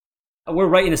ecosystem? We're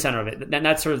right in the center of it. And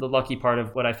that's sort of the lucky part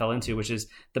of what I fell into, which is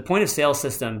the point of sale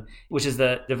system, which is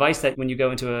the device that when you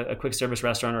go into a quick service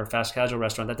restaurant or a fast casual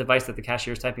restaurant, that device that the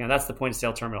cashier is typing on, that's the point of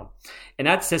sale terminal. And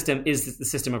that system is the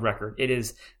system of record. It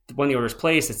is when the order is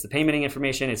placed, it's the paymenting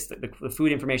information, it's the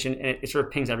food information, and it sort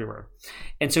of pings everywhere.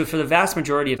 And so for the vast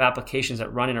majority of applications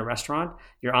that run in a restaurant,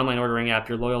 your online ordering app,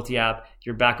 your loyalty app,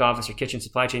 your back office, your kitchen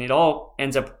supply chain, it all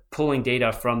ends up pulling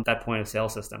data from that point of sale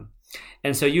system.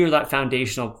 And so you're that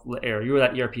foundational layer, you're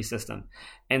that ERP system.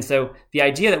 And so the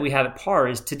idea that we have at PAR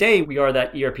is today we are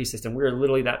that ERP system. We're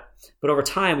literally that. But over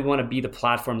time, we want to be the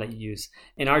platform that you use.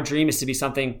 And our dream is to be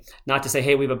something, not to say,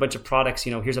 hey, we have a bunch of products,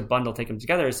 here's a bundle, take them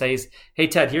together. It says, hey,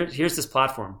 Ted, here's this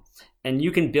platform. And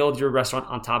you can build your restaurant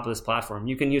on top of this platform.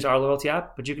 You can use our loyalty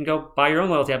app, but you can go buy your own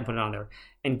loyalty app and put it on there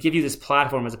and give you this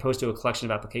platform as opposed to a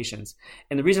collection of applications.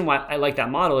 And the reason why I like that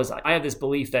model is I have this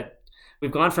belief that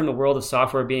we've gone from the world of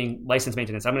software being license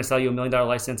maintenance. I'm going to sell you $1 million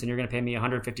license and you're going to pay me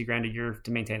 $150,000 a year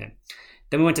to maintain it.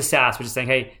 Then we went to SaaS, which is saying,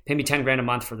 hey, pay me $10,000 a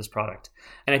month for this product.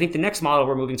 And I think the next model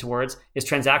we're moving towards is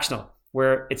transactional,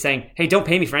 where it's saying, hey, don't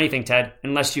pay me for anything, Ted,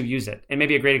 unless you use it. And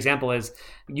maybe a great example is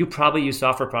you probably use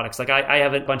software products. Like I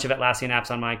have a bunch of Atlassian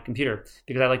apps on my computer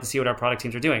because I like to see what our product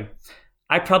teams are doing.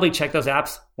 I probably check those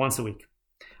apps once a week.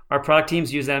 Our product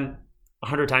teams use them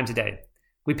 100 times a day.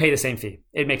 We pay the same fee.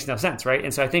 It makes no sense, right?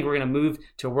 And so I think we're going to move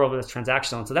to a world that's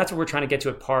transactional. And so that's what we're trying to get to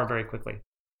at PAR very quickly.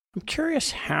 I'm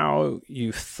curious how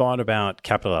you thought about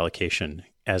capital allocation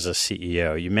as a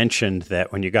CEO. You mentioned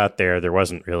that when you got there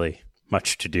wasn't really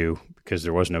much to do because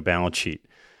there was no balance sheet.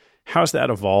 How's that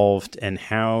evolved, and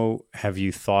how have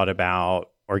you thought about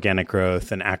organic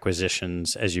growth and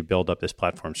acquisitions as you build up this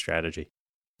platform strategy?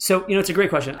 So, it's a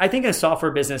great question. I think in a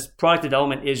software business, product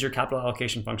development is your capital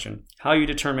allocation function. How you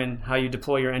determine how you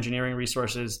deploy your engineering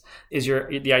resources is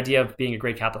the idea of being a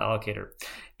great capital allocator.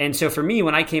 And so for me,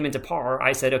 when I came into PAR,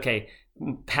 I said, okay,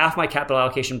 half my capital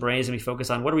allocation brain is going to be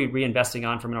focused on what are we reinvesting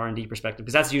on from an R&D perspective,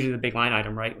 because that's usually the big line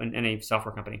item, right, in a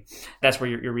software company. That's where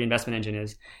your reinvestment engine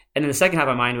is. And then the second half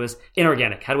of my mind was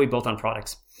inorganic. How do we build on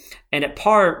products? And at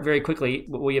PAR, very quickly,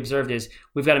 what we observed is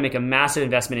we've got to make a massive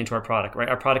investment into our product, right?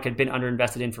 Our product had been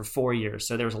underinvested in for 4 years.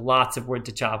 So there was lots of wood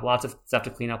to chop, lots of stuff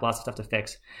to clean up, lots of stuff to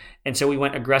fix. And so we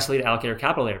went aggressively to allocate our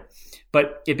capital there.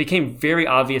 But it became very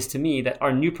obvious to me that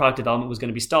our new product development was going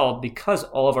to be stalled because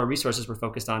all of our resources were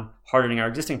focused on hardening our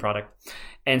existing product.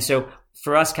 And so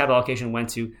for us, capital allocation went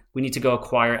to, we need to go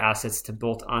acquire assets to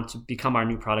bolt on to become our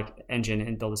new product engine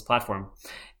and build this platform.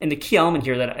 And the key element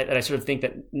here that I sort of think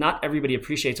that not everybody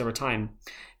appreciates over time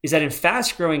is that in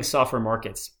fast growing software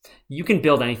markets, you can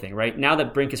build anything, right? Now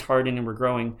that Brink is hardened and we're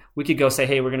growing, we could go say,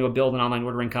 hey, we're going to go build an online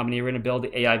ordering company. We're going to build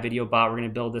the AI video bot. We're going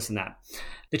to build this and that.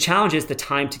 The challenge is the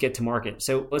time to get to market.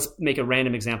 So let's make a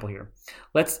random example here.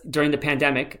 During the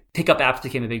pandemic, pickup apps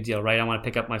became a big deal, right? I want to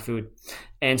pick up my food.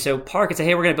 And so PAR could say,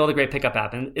 hey, we're going to build a great pickup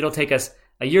app. And it'll take us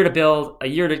a year to build, a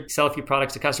year to sell a few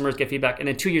products to customers, get feedback, and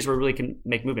then 2 years we really can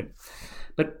make movement.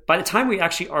 But by the time we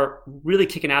actually are really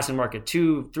kicking ass in market,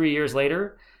 2-3 years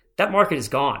later, that market is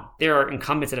gone. There are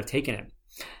incumbents that have taken it.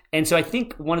 And so I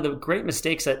think one of the great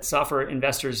mistakes that software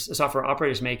investors, software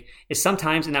operators make is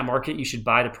sometimes in that market, you should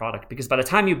buy the product, because by the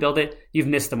time you build it, you've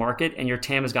missed the market and your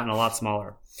TAM has gotten a lot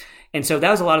smaller. And so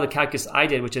that was a lot of the calculus I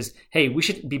did, which is, hey, we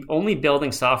should be only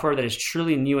building software that is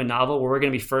truly new and novel, where we're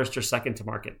going to be first or second to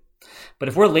market. But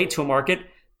if we're late to a market,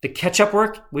 the catch-up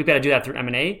work, we've got to do that through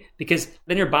M&A, because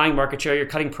then you're buying market share, you're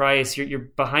cutting price, you're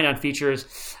behind on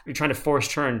features, you're trying to force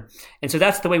churn. And so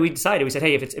that's the way we decided. We said,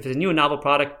 hey, if it's a new and novel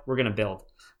product, we're going to build.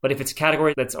 But if it's a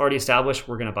category that's already established,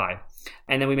 we're going to buy.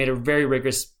 And then we made a very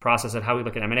rigorous process of how we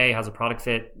look at M&A, how's the product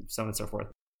fit, so on and so forth.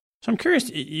 So I'm curious,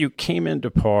 you came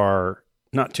into PAR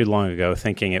not too long ago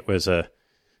thinking it was a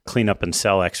clean up and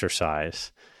sell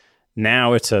exercise.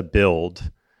 Now it's a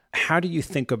build. How do you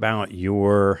think about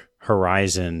your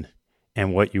horizon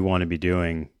and what you want to be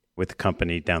doing with the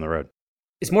company down the road?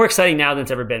 It's more exciting now than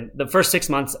it's ever been. The first 6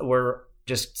 months were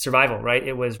just survival, right?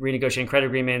 It was renegotiating credit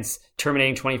agreements,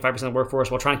 terminating 25% of the workforce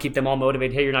while trying to keep them all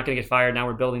motivated. Hey, you're not going to get fired. Now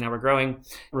we're building, now we're growing.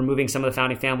 Removing some of the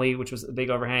founding family, which was a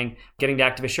big overhang. Getting the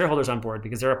activist shareholders on board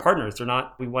because they're our partners.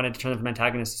 We wanted to turn them from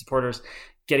antagonists to supporters.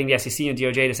 Getting the SEC and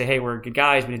DOJ to say, hey, we're good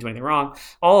guys. We didn't do anything wrong.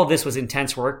 All of this was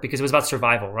intense work because it was about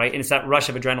survival, right? And it's that rush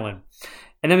of adrenaline.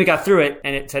 And then we got through it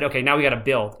and it said, okay, now we got to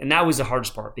build. And that was the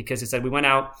hardest part because it said we went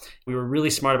out, we were really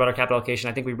smart about our capital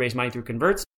allocation. I think we raised money through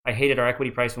converts. I hated our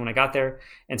equity price when I got there.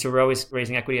 And so we're always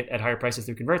raising equity at higher prices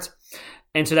through converts.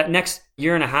 And so that next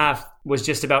year and a half was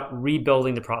just about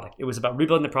rebuilding the product. It was about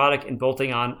rebuilding the product and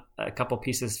bolting on a couple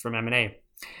pieces from M&A.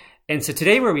 And so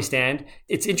today where we stand,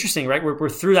 it's interesting, right? We're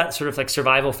through that sort of like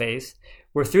survival phase.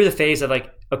 We're through the phase of like,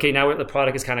 okay, now the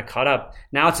product is kind of caught up.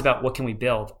 Now it's about what can we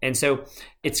build? And so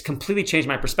it's completely changed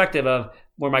my perspective of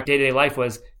where my day-to-day life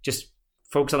was just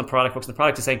focus on the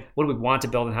product to saying, what do we want to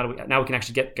build and now we can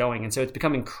actually get going. And so it's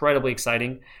become incredibly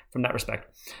exciting from that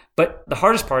respect. But the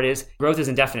hardest part is growth is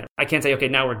indefinite. I can't say, okay,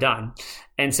 now we're done.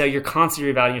 And so you're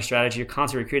constantly reevaluating your strategy, you're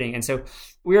constantly recruiting. And so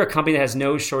we're a company that has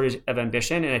no shortage of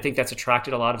ambition. And I think that's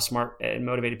attracted a lot of smart and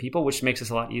motivated people, which makes us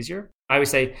a lot easier. I would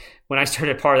say when I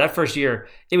started at PAR, that first year,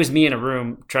 it was me in a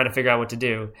room trying to figure out what to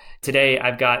do. Today,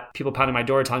 I've got people pounding my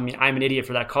door telling me I'm an idiot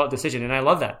for that decision. And I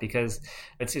love that because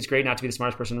it's great not to be the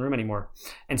smartest person in the room anymore.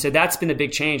 And so that's been the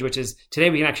big change, which is today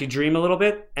we can actually dream a little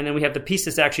bit. And then we have the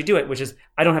pieces to actually do it, which is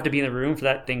I don't have to be in the room for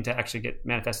that thing to actually get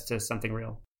manifested to something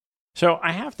real. So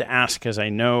I have to ask, because I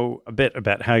know a bit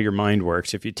about how your mind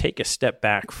works, if you take a step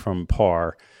back from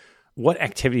PAR, what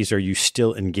activities are you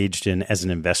still engaged in as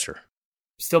an investor?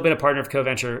 Still been a partner of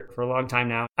CoVenture for a long time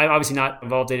now. I'm obviously not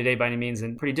involved day-to-day by any means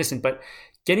and pretty distant, but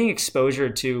getting exposure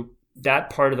to that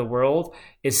part of the world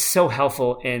is so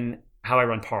helpful in how I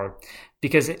run PAR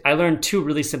because I learned two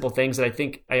really simple things that I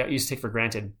think I used to take for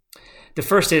granted. The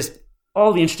first is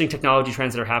all the interesting technology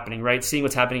trends that are happening, right? Seeing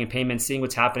what's happening in payments, seeing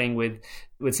what's happening with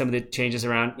some of the changes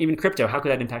around even crypto. How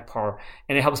could that impact PAR?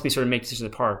 And it helps me sort of make decisions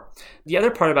at PAR. The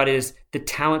other part about it is the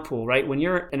talent pool, right? When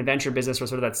you're in a venture business or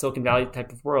sort of that Silicon Valley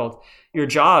type of world, your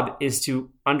job is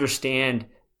to understand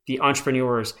the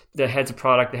entrepreneurs, the heads of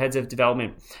product, the heads of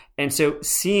development. And so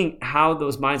seeing how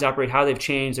those minds operate, how they've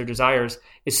changed their desires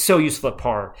is so useful at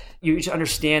PAR. You just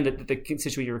understand the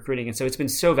constituent you're recruiting. And so it's been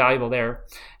so valuable there.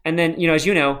 And then, as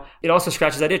you know, it also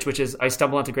scratches that itch, which is I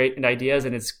stumble onto great ideas,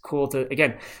 and it's cool to,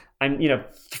 again, I'm,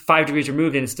 5 degrees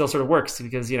removed and it still sort of works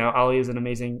because, Ali is an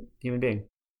amazing human being.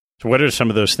 So what are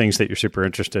some of those things that you're super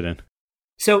interested in?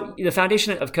 So the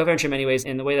foundation of CoVenture in many ways,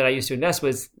 and the way that I used to invest,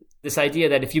 was this idea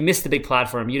that if you miss the big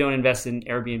platform, you don't invest in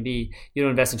Airbnb, you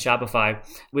don't invest in Shopify,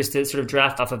 was to sort of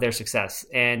draft off of their success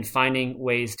and finding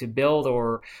ways to build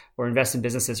or invest in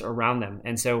businesses around them.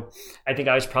 And so I think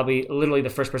I was probably literally the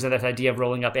first person that had the idea of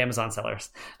rolling up Amazon sellers,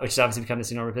 which has obviously become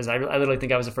this enormous business. I literally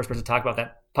think I was the first person to talk about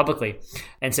that publicly.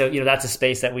 And so, that's a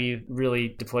space that we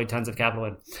really deployed tons of capital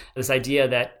in. This idea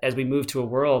that as we move to a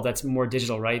world that's more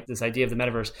digital, right? This idea of the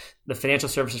metaverse, the financial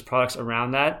services products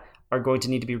around that are going to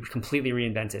need to be completely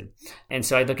reinvented. And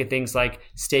so I look at things like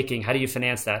staking. How do you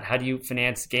finance that? How do you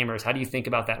finance gamers? How do you think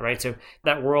about that, right? So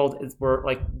that world is where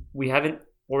we haven't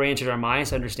oriented our minds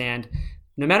to understand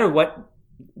no matter what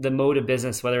the mode of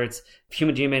business, whether it's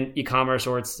human-to-human e-commerce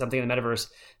or it's something in the metaverse,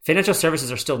 financial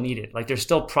services are still needed. There's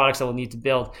still products that we'll need to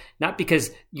build, not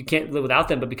because you can't live without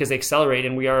them, but because they accelerate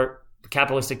and we are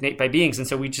capitalistic by beings. And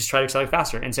so we just try to accelerate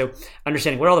faster. And so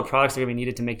understanding what all the products that are going to be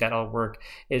needed to make that all work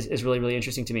is really, really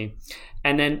interesting to me.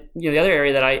 And then, the other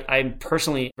area that I'm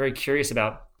personally very curious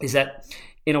about is that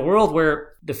in a world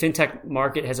where the fintech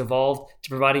market has evolved to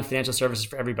providing financial services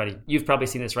for everybody, you've probably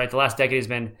seen this, right? The last decade has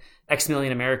been X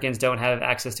million Americans don't have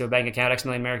access to a bank account, X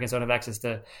million Americans don't have access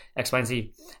to X, Y, and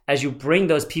Z. As you bring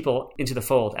those people into the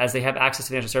fold, as they have access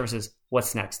to financial services,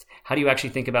 what's next? How do you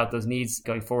actually think about those needs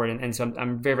going forward? And so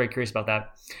I'm very, very curious about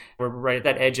that. We're right at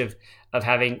that edge of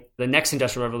having the next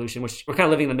industrial revolution, which we're kind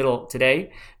of living in the middle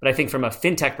today. But I think from a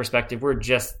fintech perspective, we're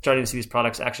just starting to see these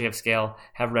products actually have scale,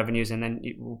 have revenues, and then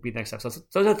it will be the next step. So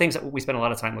those are the things that we spend a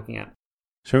lot of time looking at.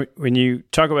 So when you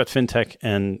talk about fintech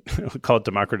and we call it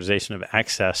democratization of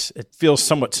access, it feels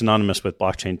somewhat synonymous with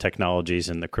blockchain technologies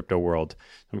in the crypto world.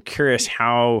 I'm curious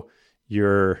how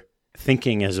your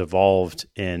thinking has evolved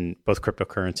in both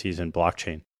cryptocurrencies and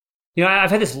blockchain. I've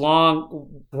had this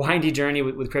long, windy journey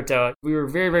with crypto. We were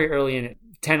very, very early in it.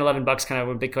 $10, $11 kind of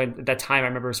when Bitcoin at that time. I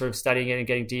remember sort of studying it and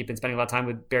getting deep and spending a lot of time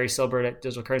with Barry Silbert at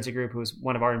Digital Currency Group, who was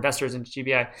one of our investors in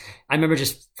GBI. I remember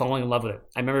just falling in love with it.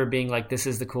 I remember being like, this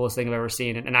is the coolest thing I've ever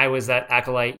seen. And I was that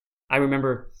acolyte. I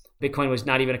remember Bitcoin was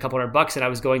not even a couple $100, and I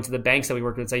was going to the banks that we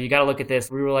worked with and saying, you got to look at this.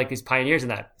 We were like these pioneers in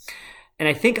that. And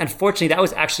I think, unfortunately, that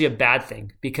was actually a bad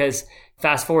thing because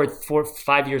fast forward 4 or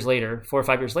 5 years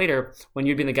later, when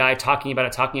you'd been the guy talking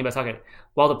about it,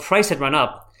 while the price had run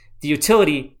up, the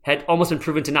utility had almost been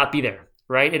proven to not be there,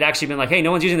 right? It actually been like, hey,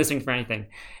 no one's using this thing for anything.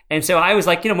 And so I was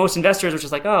like, most investors were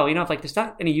just like, oh, if there's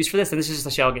not any use for this, then this is just a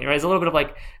shell game, right? It's a little bit of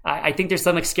like, I think there's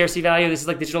some scarcity value. This is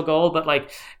like digital gold, but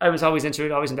I was always into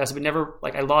it, always invested, but never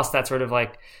I lost that sort of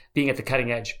being at the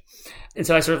cutting edge. And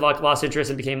so I sort of lost interest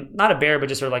and became not a bear, but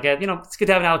just sort of it's good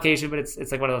to have an allocation, but it's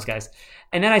like one of those guys.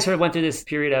 And then I sort of went through this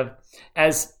period of,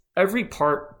 as every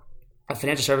part of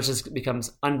financial services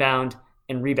becomes unbound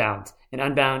and rebound and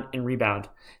unbound and rebound,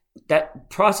 that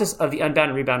process of the unbound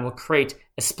and rebound will create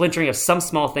a splintering of some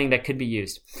small thing that could be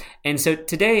used. And so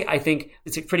today, I think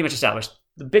it's pretty much established.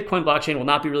 The Bitcoin blockchain will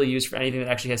not be really used for anything that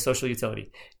actually has social utility,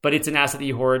 but it's an asset that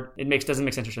you hoard. It doesn't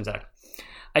make sense to transact.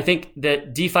 I think the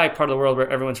DeFi part of the world where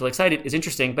everyone's really excited is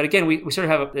interesting. But again, we sort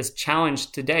of have this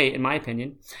challenge today, in my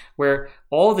opinion, where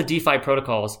all the DeFi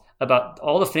protocols, about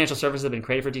all the financial services that have been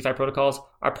created for DeFi protocols,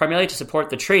 are primarily to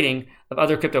support the trading of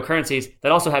other cryptocurrencies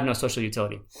that also have no social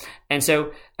utility. And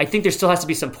so I think there still has to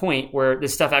be some point where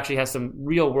this stuff actually has some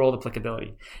real world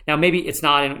applicability. Now, maybe it's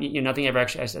not, and nothing ever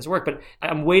actually has worked, but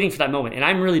I'm waiting for that moment. And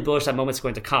I'm really bullish that moment's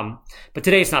going to come. But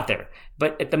today it's not there.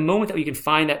 But at the moment that you can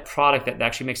find that product that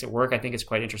actually makes it work, I think it's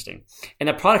quite interesting. And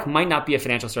that product might not be a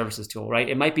financial services tool, right?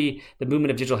 It might be the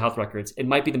movement of digital health records. It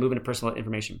might be the movement of personal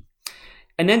information.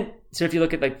 And then, so if you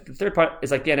look at the third part is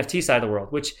the NFT side of the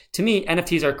world, which to me,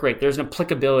 NFTs are great. There's an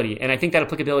applicability. And I think that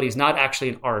applicability is not actually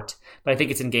in art, but I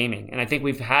think it's in gaming. And I think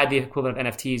we've had the equivalent of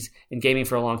NFTs in gaming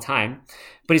for a long time.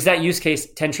 But is that use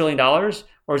case $10 trillion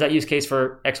or is that use case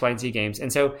for X, Y, and Z games?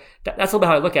 And so that's a little bit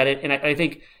how I look at it. And I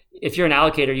think if you're an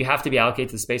allocator, you have to be allocated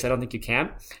to the space. I don't think you can.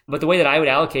 But the way that I would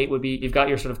allocate would be you've got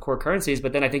your sort of core currencies,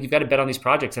 but then I think you've got to bet on these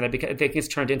projects. And I think it's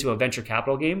turned into a venture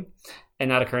capital game and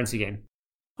not a currency game.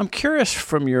 I'm curious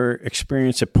from your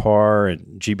experience at PAR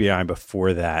and GBI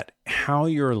before that, how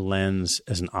your lens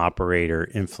as an operator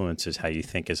influences how you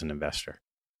think as an investor.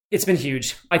 It's been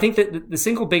huge. I think that the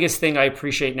single biggest thing I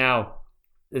appreciate now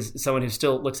as someone who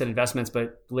still looks at investments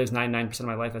but lives 99% of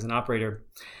my life as an operator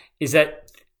is that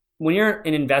when you're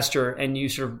an investor and you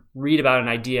sort of read about an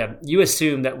idea, you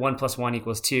assume that 1 +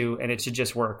 1 = 2 and it should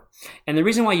just work. And the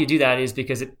reason why you do that is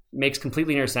because it makes complete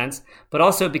linear sense, but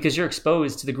also because you're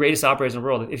exposed to the greatest operators in the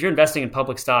world. If you're investing in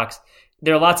public stocks,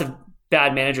 there are lots of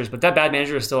bad managers, but that bad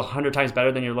manager is still 100 times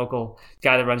better than your local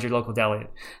guy that runs your local deli.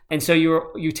 And so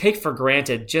you take for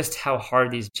granted just how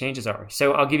hard these changes are.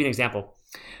 So I'll give you an example.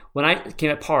 When I came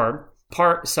at PAR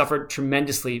suffered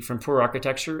tremendously from poor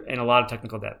architecture and a lot of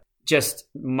technical debt. Just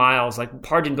miles. Like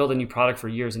PAR didn't build a new product for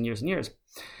years and years and years.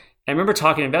 I remember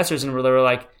talking to investors and they were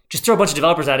like, just throw a bunch of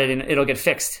developers at it and it'll get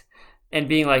fixed. And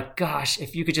being like, gosh,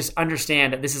 if you could just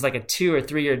understand that this is like a 2 or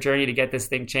 3 year journey to get this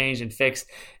thing changed and fixed.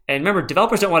 And remember,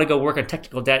 developers don't want to go work on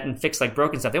technical debt and fix like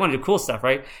broken stuff. They want to do cool stuff,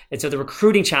 right? And so the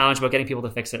recruiting challenge about getting people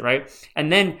to fix it, right?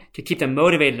 And then to keep them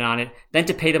motivated on it, then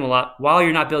to pay them a lot while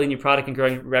you're not building new product and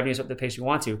growing revenues at the pace you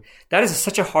want to. That is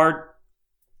such a hard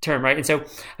term, right? And so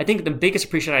I think the biggest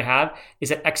appreciation I have is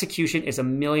that execution is a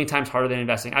million times harder than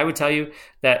investing. I would tell you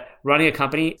that running a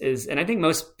company is, and I think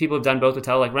most people who've done both would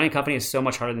tell, like running a company is so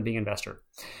much harder than being an investor.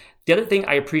 The other thing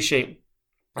I appreciate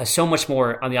so much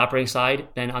more on the operating side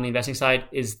than on the investing side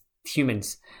is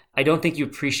humans. I don't think you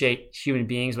appreciate human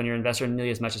beings when you're an investor nearly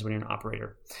as much as when you're an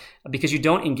operator, because you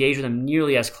don't engage with them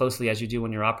nearly as closely as you do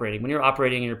when you're operating. When you're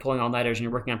operating and you're pulling all-nighters and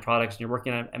you're working on products and you're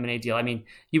working on an M&A deal, I mean,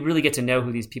 you really get to know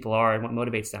who these people are and what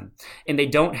motivates them. And they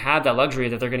don't have that luxury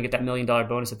that they're going to get that $1 million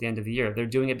bonus at the end of the year. They're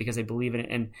doing it because they believe in it.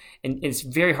 And it's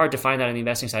very hard to find that on the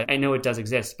investing side. I know it does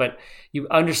exist, but you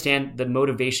understand the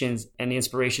motivations and the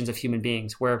inspirations of human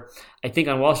beings, where I think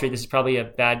on Wall Street, this is probably a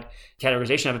bad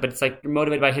categorization of it, but it's like you're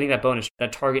motivated by hitting that bonus,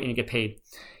 that target, and you get paid.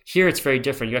 Here, it's very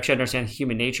different. You actually understand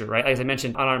human nature, right? As I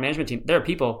mentioned, on our management team, there are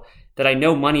people that I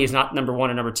know money is not number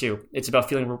one or number two. It's about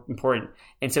feeling important.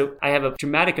 And so I have a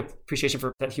dramatic appreciation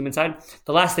for that human side.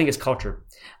 The last thing is culture.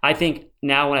 I think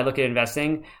now when I look at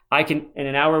investing, I can, in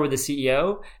an hour with the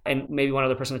CEO and maybe one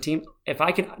other person on the team, if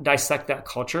I can dissect that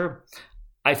culture,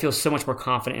 I feel so much more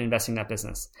confident in investing in that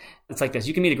business. It's like this.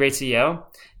 You can meet a great CEO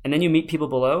and then you meet people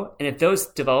below. And if those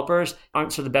developers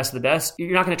aren't sort of the best of the best,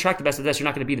 you're not going to attract the best of the best. You're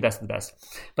not going to be the best of the best.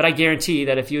 But I guarantee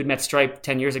that if you had met Stripe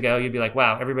 10 years ago, you'd be like,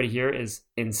 wow, everybody here is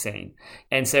insane.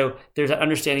 And so there's an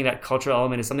understanding that cultural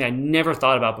element is something I never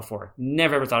thought about before.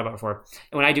 Never ever thought about before.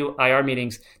 And when I do IR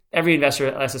meetings, every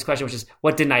investor asks this question, which is,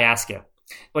 what didn't I ask you?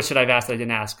 What should I have asked that I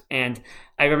didn't ask? And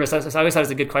I remember, so I always thought it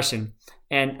was a good question.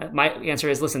 And my answer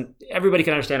is, listen, everybody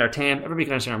can understand our TAM, everybody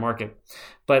can understand our market.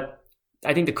 But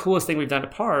I think the coolest thing we've done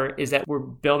at PAR is that we're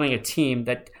building a team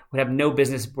that would have no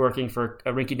business working for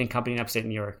a rinky-dink company in upstate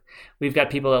New York. We've got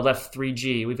people that left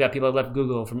 3G. We've got people that left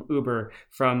Google, from Uber,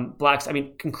 from Blacks. I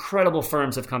mean, incredible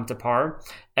firms have come to PAR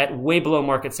at way below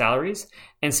market salaries.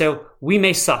 And so we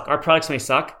may suck. Our products may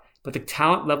suck, but the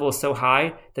talent level is so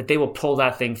high that they will pull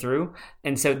that thing through.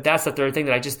 And so that's the third thing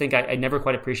that I just think I never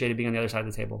quite appreciated being on the other side of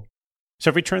the table. So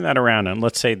if we turn that around and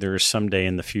let's say there's some day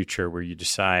in the future where you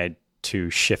decide to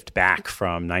shift back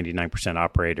from 99%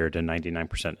 operator to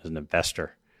 99% as an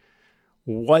investor,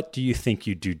 what do you think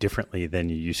you do differently than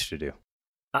you used to do?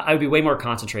 I would be way more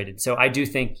concentrated. So I do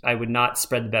think I would not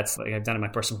spread the bets like I've done in my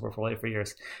personal portfolio for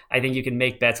years. I think you can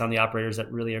make bets on the operators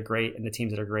that really are great and the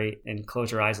teams that are great and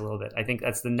close your eyes a little bit. I think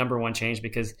that's the number one change,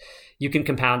 because you can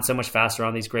compound so much faster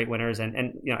on these great winners.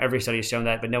 And you know, every study has shown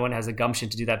that, but no one has a gumption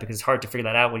to do that because it's hard to figure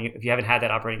that out if you haven't had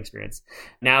that operating experience.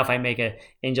 Now, if I make an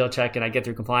angel check and I get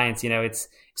through compliance, you know, it's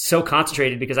so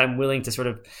concentrated because I'm willing to sort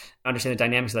of understand the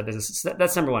dynamics of that business. So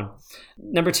that's number one.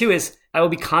 Number two is I will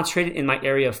be concentrated in my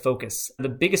area of focus. The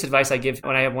biggest advice I give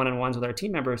when I have one-on-ones with our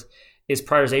team members is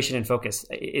prioritization and focus.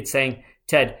 It's saying,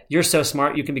 Ted, you're so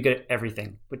smart, you can be good at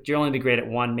everything, but you'll only be great at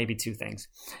one, maybe two things.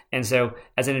 And so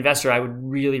as an investor, I would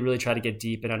really, really try to get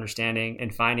deep in understanding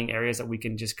and finding areas that we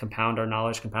can just compound our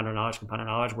knowledge,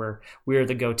 where we're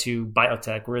the go-to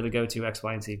biotech, we're the go-to X,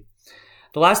 Y, and Z.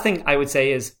 The last thing I would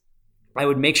say is I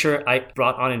would make sure I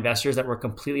brought on investors that were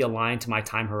completely aligned to my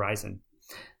time horizon.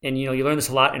 And, you know, you learn this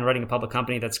a lot in running a public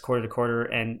company that's quarter to quarter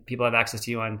and people have access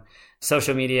to you on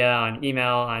social media, on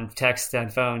email, on text, on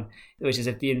phone, which is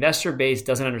if the investor base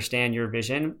doesn't understand your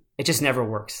vision, it just never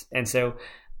works. And so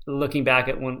looking back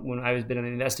at when I was been in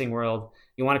the investing world,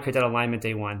 you want to create that alignment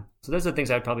day one. So those are the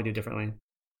things I would probably do differently.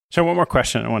 So one more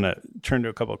question. I want to turn to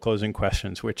a couple of closing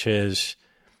questions, which is,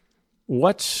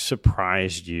 what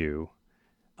surprised you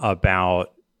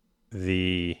about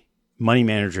the money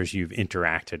managers you've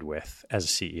interacted with as a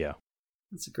CEO?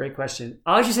 That's a great question.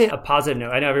 I'll actually say a positive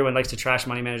note. I know everyone likes to trash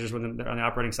money managers when they're on the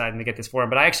operating side and they get this forum,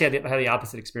 but I actually had the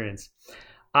opposite experience.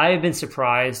 I have been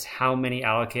surprised how many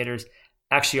allocators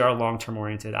actually are long-term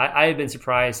oriented. I've been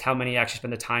surprised how many actually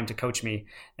spend the time to coach me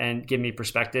and give me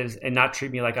perspectives and not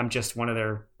treat me like I'm just one of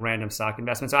their random stock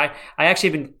investments. So I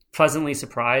actually have been pleasantly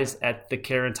surprised at the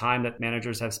care and time that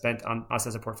managers have spent on us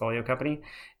as a portfolio company.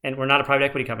 And we're not a private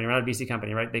equity company. We're not a VC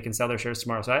company, right? They can sell their shares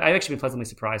tomorrow. So I've actually been pleasantly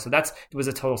surprised. So it was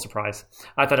a total surprise.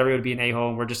 I thought everybody would be an a-hole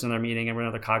and we're just in their meeting and we're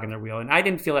another cog in their wheel. And I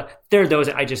didn't feel that. There are those,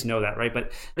 I just know that, right?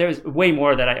 But there's way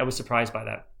more that I was surprised by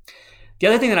that. The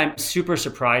other thing that I'm super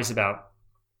surprised about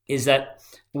is that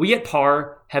we at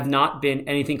PAR have not been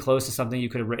anything close to something you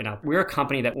could have written up. We're a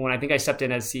company that when I think I stepped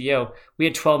in as CEO, we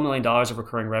had $12 million of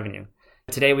recurring revenue.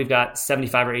 Today, we've got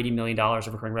 $75 or $80 million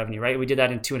of recurring revenue, right? We did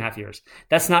that in 2.5 years.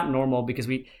 That's not normal because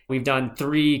we've done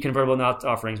 3 convertible note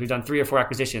offerings. We've done 3 or 4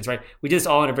 acquisitions, right? We did this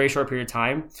all in a very short period of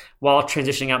time while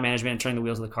transitioning out management and turning the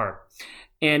wheels of the car.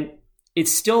 And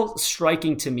it's still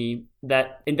striking to me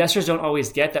that investors don't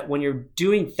always get that when you're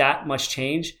doing that much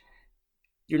change,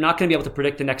 you're not going to be able to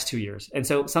predict the next 2 years. And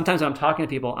so sometimes when I'm talking to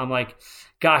people, I'm like,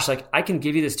 gosh, like I can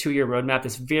give you this 2-year roadmap,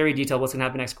 this very detailed what's going to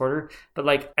happen next quarter. But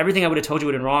like everything I would have told you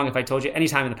would have been wrong if I told you any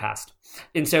time in the past.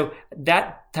 And so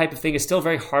that type of thing is still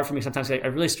very hard for me sometimes. I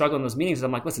really struggle in those meetings.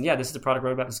 I'm like, listen, yeah, this is the product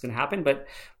roadmap that's going to happen. But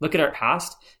look at our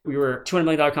past. We were a $200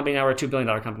 million company. Now we're a $2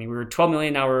 billion company. We were 12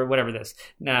 million. Now we're whatever this.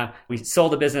 Now we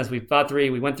sold the business. We bought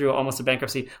 3. We went through almost a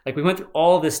bankruptcy. Like we went through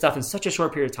all of this stuff in such a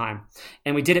short period of time.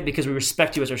 And we did it because we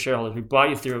respect you as our shareholders. We brought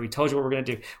you through it. We told you what we're going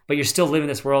to do. But you're still living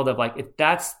this world of like, if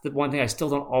that's the one thing I still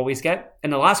don't always get.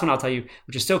 And the last one I'll tell you,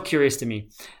 which is so curious to me,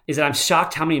 is that I'm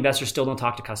shocked how many investors still don't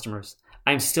talk to customers.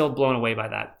 I'm still blown away by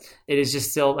that. It is just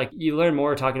still like you learn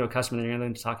more talking to a customer than you're going to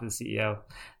learn to talk to the CEO.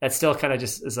 That still kind of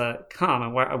just is a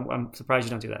I'm surprised you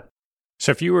don't do that.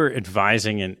 So if you were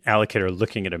advising an allocator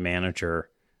looking at a manager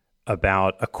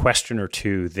about a question or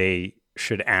two they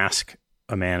should ask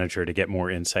a manager to get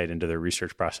more insight into their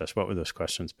research process, what would those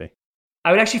questions be? I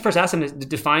would actually first ask them to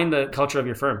define the culture of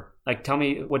your firm. Like, tell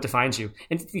me what defines you.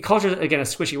 And the culture, again, a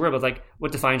squishy word, but like,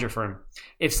 what defines your firm?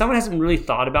 If someone hasn't really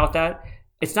thought about that,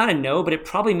 it's not a no, but it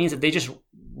probably means that they just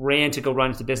ran to go run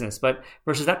into business. But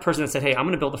versus that person that said, hey, I'm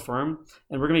going to build a firm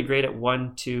and we're going to be great at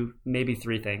 1, 2, maybe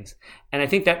 3 things. And I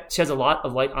think that sheds a lot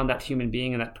of light on that human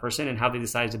being and that person and how they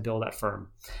decided to build that firm.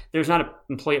 There's not an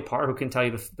employee at PAR who can tell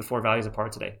you the 4 values of PAR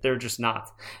today. They're just not.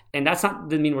 And that's not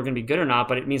doesn't mean we're going to be good or not,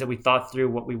 but it means that we thought through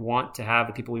what we want to have,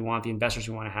 the people we want, the investors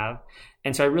we want to have.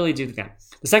 And so I really do think that.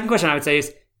 The second question I would say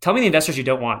is, tell me the investors you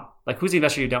don't want. Like, who's the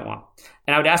investor you don't want?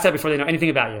 And I would ask that before they know anything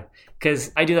about you.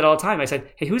 Because I do that all the time. I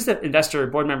said, hey, who's the investor or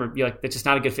board member that's just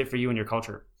not a good fit for you and your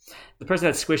culture? The person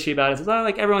that's squishy about it says, oh,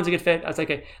 like everyone's a good fit. I was like,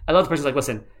 okay. I love the person who's like,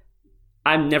 listen,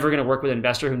 I'm never going to work with an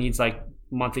investor who needs like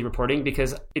monthly reporting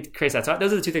because it creates that. So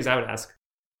those are the 2 things I would ask.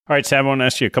 All right, Sam, I want to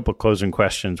ask you a couple of closing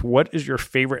questions. What is your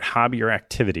favorite hobby or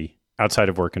activity outside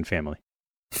of work and family?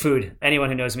 Food. Anyone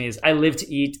who knows me is I live to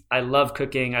eat. I love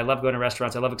cooking. I love going to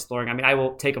restaurants. I love exploring. I mean, I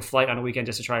will take a flight on a weekend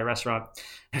just to try a restaurant.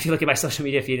 If you look at my social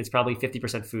media feed, it's probably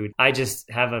 50% food. I just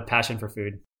have a passion for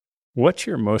food. What's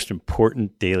your most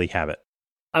important daily habit?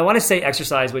 I want to say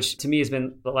exercise, which to me has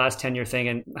been the last 10-year thing.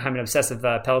 And I'm an obsessive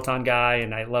Peloton guy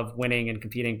and I love winning and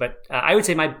competing. But I would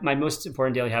say my most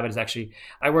important daily habit is actually,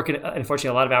 I work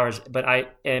unfortunately a lot of hours, but I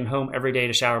am home every day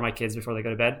to shower my kids before they go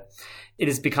to bed. It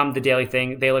has become the daily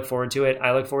thing. They look forward to it.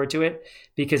 I look forward to it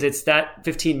because it's that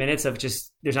 15 minutes of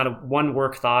just, there's not one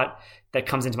work thought that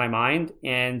comes into my mind.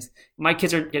 And my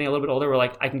kids are getting a little bit older where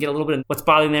like I can get a little bit of what's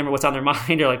bothering them or what's on their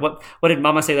mind or like what did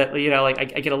mama say that, like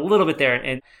I get a little bit there.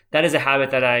 And that is a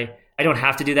habit that I don't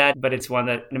have to do that, but it's one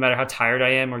that no matter how tired I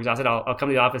am or exhausted, I'll come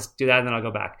to the office, do that, and then I'll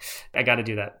go back. I got to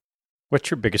do that.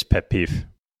 What's your biggest pet peeve?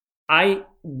 I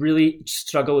really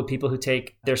struggle with people who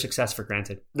take their success for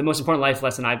granted. The most important life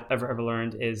lesson I've ever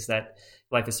learned is that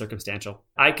life is circumstantial.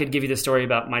 I could give you the story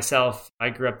about myself.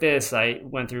 I grew up this. I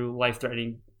went through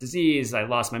life-threatening disease. I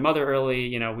lost my mother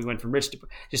early. We went from rich to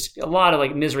just a lot of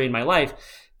like misery in my life.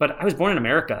 But I was born in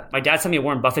America. My dad sent me a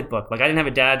Warren Buffett book. Like I didn't have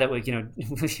a dad that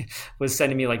was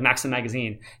sending me like Maxim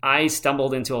magazine. I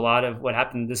stumbled into a lot of what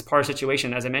happened in this PAR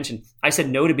situation. As I mentioned, I said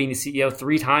no to being the CEO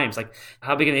 3 times. Like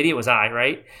how big an idiot was I,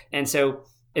 right? And so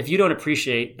if you don't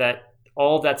appreciate that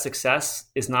all of that success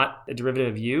is not a derivative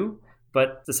of you,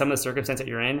 but the sum of the circumstance that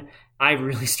you're in, I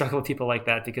really struggle with people like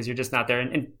that because you're just not there.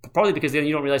 And probably because then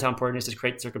you don't realize how important it is to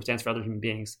create circumstance for other human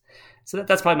beings. So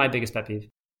that's probably my biggest pet peeve.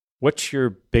 What's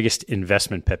your biggest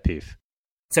investment pet peeve?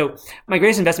 So my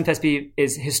greatest investment pet peeve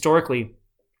is historically,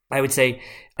 I would say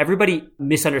everybody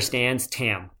misunderstands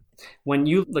TAM. When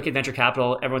you look at venture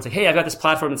capital, everyone's like, hey, I've got this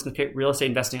platform that's going to create real estate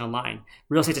investing online.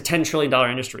 Real estate's a $10 trillion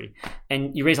industry.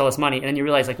 And you raise all this money and then you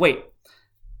realize like, wait,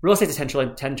 real estate's a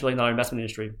 $10 trillion investment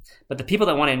industry. But the people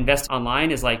that want to invest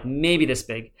online is like maybe this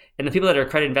big. And the people that are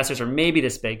accredited investors are maybe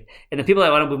this big. And the people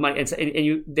that want to move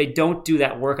money, they don't do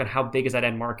that work on how big is that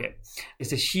end market.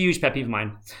 It's a huge pet peeve of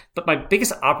mine. But my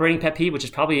biggest operating pet peeve, which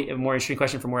is probably a more interesting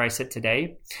question from where I sit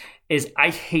today, is I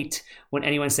hate when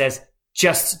anyone says,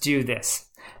 just do this.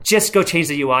 Just go change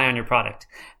the UI on your product.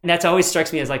 And that always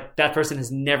strikes me as like that person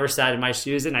has never sat in my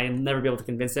shoes, and I'll never be able to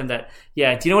convince them that,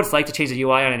 yeah, do you know what it's like to change the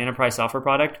UI on an enterprise software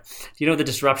product? Do you know the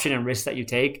disruption and risks that you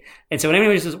take? And so when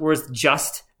anyone uses words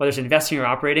just, whether it's investing or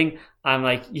operating, I'm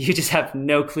like, you just have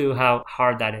no clue how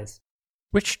hard that is.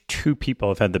 Which two people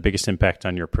have had the biggest impact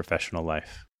on your professional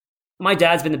life? My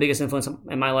dad's been the biggest influence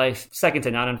in my life, second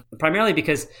to none, primarily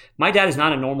because my dad is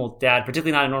not a normal dad,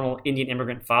 particularly not a normal Indian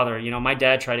immigrant father. You know, my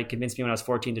dad tried to convince me when I was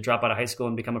 14 to drop out of high school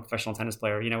and become a professional tennis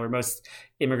player. You know, where most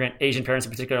immigrant Asian parents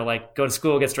in particular are like, go to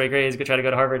school, get straight grades, try to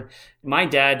go to Harvard. My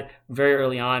dad very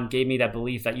early on gave me that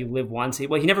belief that you live once.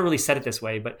 Well, he never really said it this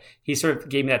way, but he sort of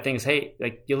gave me that thing is, hey,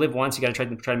 like you live once, you got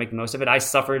to try to make the most of it. I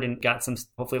suffered and got some,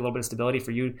 hopefully a little bit of stability. For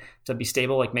you to be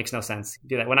stable, like makes no sense.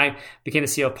 Do that. When I became the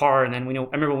CEO of PAR, and then I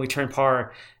remember when we turned PAR,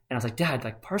 and I was like, Dad,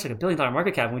 like PAR's like $1 billion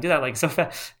market cap. And we did that like so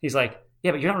fast. He's like,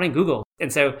 yeah, but you're not running Google.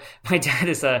 And so my dad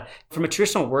is from a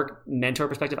traditional work mentor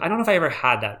perspective, I don't know if I ever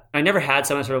had that. I never had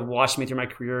someone sort of watched me through my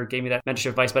career, gave me that mentorship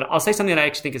advice, but I'll say something that I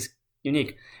actually think is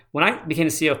unique. When I became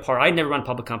the CEO of PAR, I'd never run a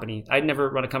public company. I'd never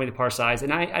run a company to PAR size.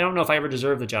 And I don't know if I ever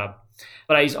deserved the job,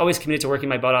 but I was always committed to working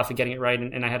my butt off and getting it right.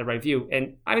 And I had a right view.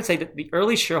 And I would say that the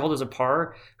early shareholders of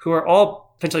PAR, who are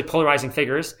all potentially polarizing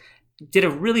figures, did a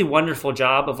really wonderful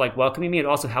job of like welcoming me and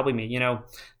also helping me. You know,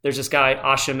 there's this guy,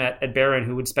 Ashim at Barron,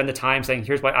 who would spend the time saying,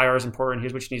 here's why IR is important,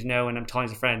 here's what you need to know, and I'm telling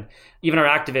you as a friend. Even our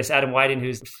activist, Adam Wyden,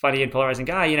 who's a funny and polarizing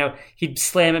guy, you know, he'd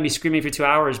slam at me screaming for 2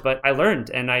 hours, but I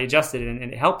learned and I adjusted and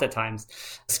it helped at times.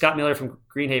 Scott Miller from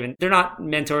Greenhaven, they're not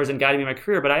mentors and guiding me in my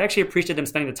career, but I actually appreciated them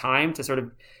spending the time to sort of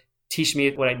teach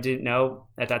me what I didn't know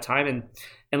at that time.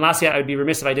 And lastly, I would be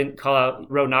remiss if I didn't call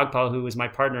out Ro Nagpal, who was my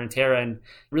partner in Terra and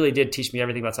really did teach me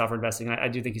everything about software investing. I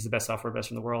do think he's the best software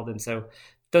investor in the world. And so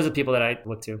those are the people that I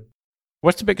look to.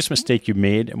 What's the biggest mistake you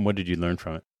made and what did you learn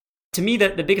from it? To me,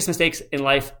 the biggest mistakes in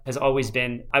life has always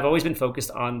been, I've always been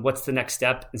focused on what's the next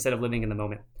step instead of living in the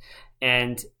moment.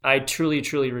 And I truly,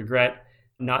 truly regret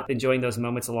not enjoying those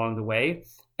moments along the way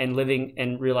and living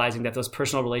and realizing that those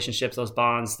personal relationships, those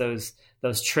bonds, those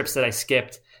trips that I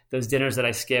skipped, those dinners that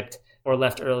I skipped or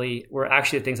left early were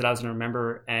actually the things that I was going to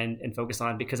remember and focus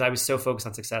on because I was so focused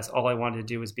on success. All I wanted to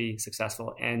do was be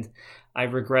successful. And I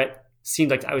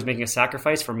seemed like I was making a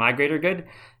sacrifice for my greater good.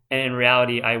 And in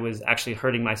reality, I was actually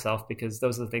hurting myself because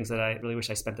those are the things that I really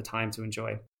wish I spent the time to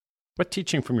enjoy. What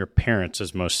teaching from your parents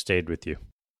has most stayed with you?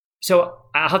 So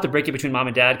I'll have to break it between mom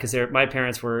and dad because my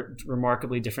parents were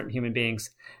remarkably different human beings.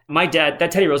 My dad,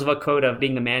 that Teddy Roosevelt quote of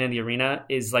being the man in the arena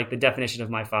is like the definition of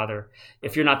my father.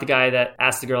 If you're not the guy that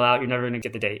asks the girl out, you're never going to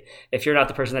get the date. If you're not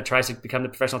the person that tries to become the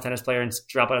professional tennis player and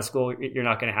drop out of school, you're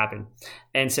not going to happen.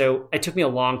 And so it took me a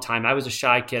long time. I was a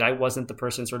shy kid. I wasn't the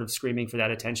person sort of screaming for that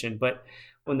attention. But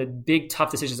when the big tough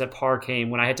decisions at PAR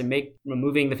came, when I had to make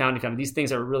removing the founding family, these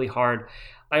things are really hard.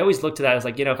 I always looked to that as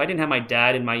like, you know, if I didn't have my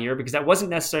dad in my ear, because that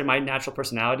wasn't necessarily my natural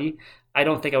personality, I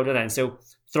don't think I would have done that. And so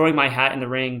throwing my hat in the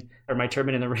ring or my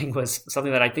turban in the ring was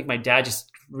something that I think my dad just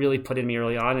really put in me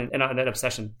early on and that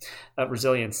obsession of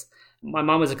resilience. My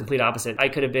mom was a complete opposite. I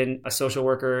could have been a social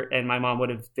worker and my mom would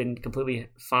have been completely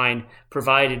fine,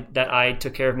 provided that I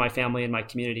took care of my family and my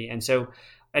community. And so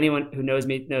anyone who knows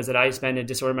me knows that I spend a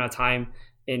disorderly amount of time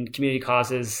in community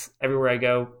causes everywhere I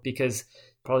go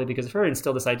probably because of her,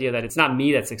 instilled this idea that it's not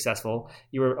me that's successful.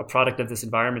 You were a product of this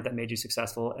environment that made you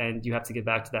successful and you have to give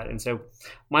back to that. And so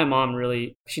my mom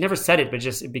really, she never said it, but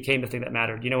just it became the thing that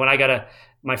mattered. You know, when I got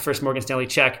my first Morgan Stanley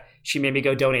check, she made me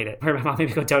go donate it. Or my mom made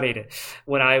me go donate it.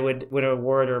 When I would win an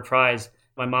award or a prize,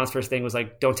 my mom's first thing was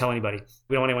like, don't tell anybody.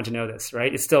 We don't want anyone to know this,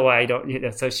 right? It's still why I don't, you know,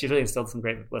 so she really instilled some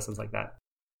great lessons like that.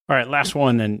 All right, last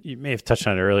one, and you may have touched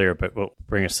on it earlier, but we'll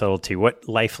bring a subtlety. What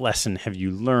life lesson have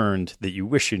you learned that you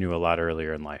wish you knew a lot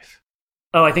earlier in life?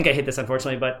 Oh, I think I hit this,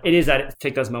 unfortunately, but it is that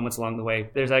take those moments along the way.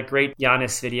 There's that great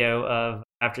Giannis video of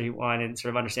after he won and sort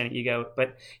of understanding ego.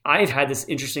 But I've had this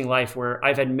interesting life where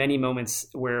I've had many moments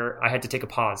where I had to take a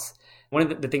pause. One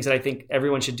of the things that I think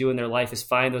everyone should do in their life is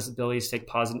find those abilities to take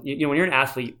a pause. And, you know, when you're an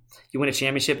athlete, you win a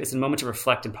championship, it's a moment to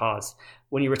reflect and pause.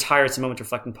 When you retire, it's a moment to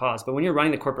reflect and pause. But when you're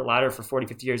running the corporate ladder for 40,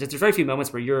 50 years, there's very few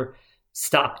moments where you're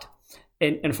stopped.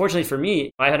 And unfortunately for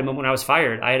me, I had a moment when I was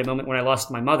fired. I had a moment when I lost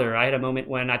my mother. I had a moment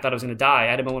when I thought I was going to die.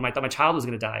 I had a moment when I thought my child was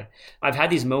going to die. I've had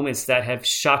these moments that have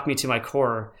shocked me to my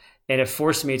core and have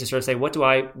forced me to sort of say, what do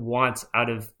I want out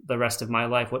of the rest of my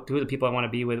life? Who are the people I want to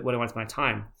be with? What do I want with my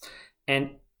time? And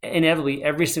inevitably,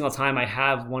 every single time I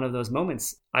have one of those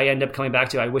moments, I end up coming back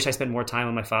to, I wish I spent more time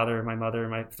with my father, my mother,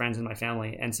 my friends, and my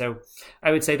family. And so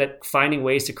I would say that finding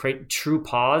ways to create true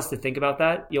pause to think about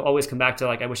that, you'll always come back to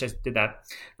I wish I did that.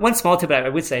 One small tip that I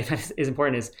would say is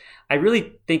important is I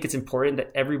really think it's important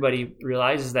that everybody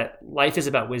realizes that life is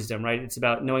about wisdom, right? It's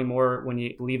about knowing more when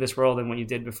you leave this world than what you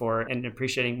did before and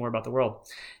appreciating more about the world.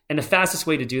 And the fastest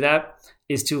way to do that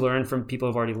is to learn from people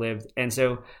who've already lived. And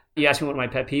so you asked me what my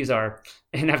pet peeves are,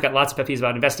 and I've got lots of pet peeves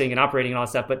about investing and operating and all that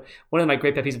stuff. But one of my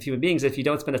great pet peeves of human beings is if you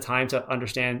don't spend the time to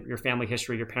understand your family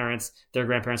history, your parents, their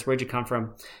grandparents, where'd you come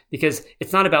from? Because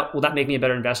it's not about, will that make me a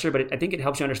better investor? But I think it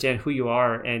helps you understand who you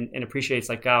are and appreciates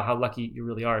how lucky you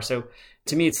really are. So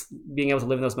to me, it's being able to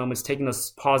live in those moments, taking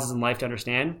those pauses in life to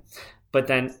understand, but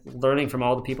then learning from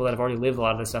all the people that have already lived a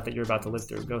lot of the stuff that you're about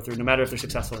to go through, no matter if they're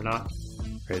successful or not.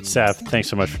 Great. Seth, thanks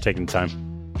so much for taking the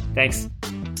time. Thanks.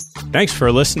 Thanks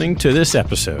for listening to this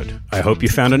episode. I hope you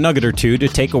found a nugget or two to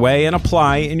take away and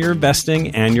apply in your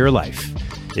investing and your life.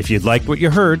 If you'd like what you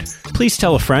heard, please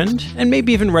tell a friend and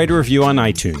maybe even write a review on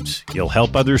iTunes. You'll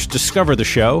help others discover the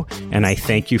show, and I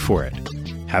thank you for it.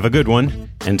 Have a good one,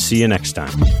 and see you next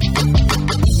time.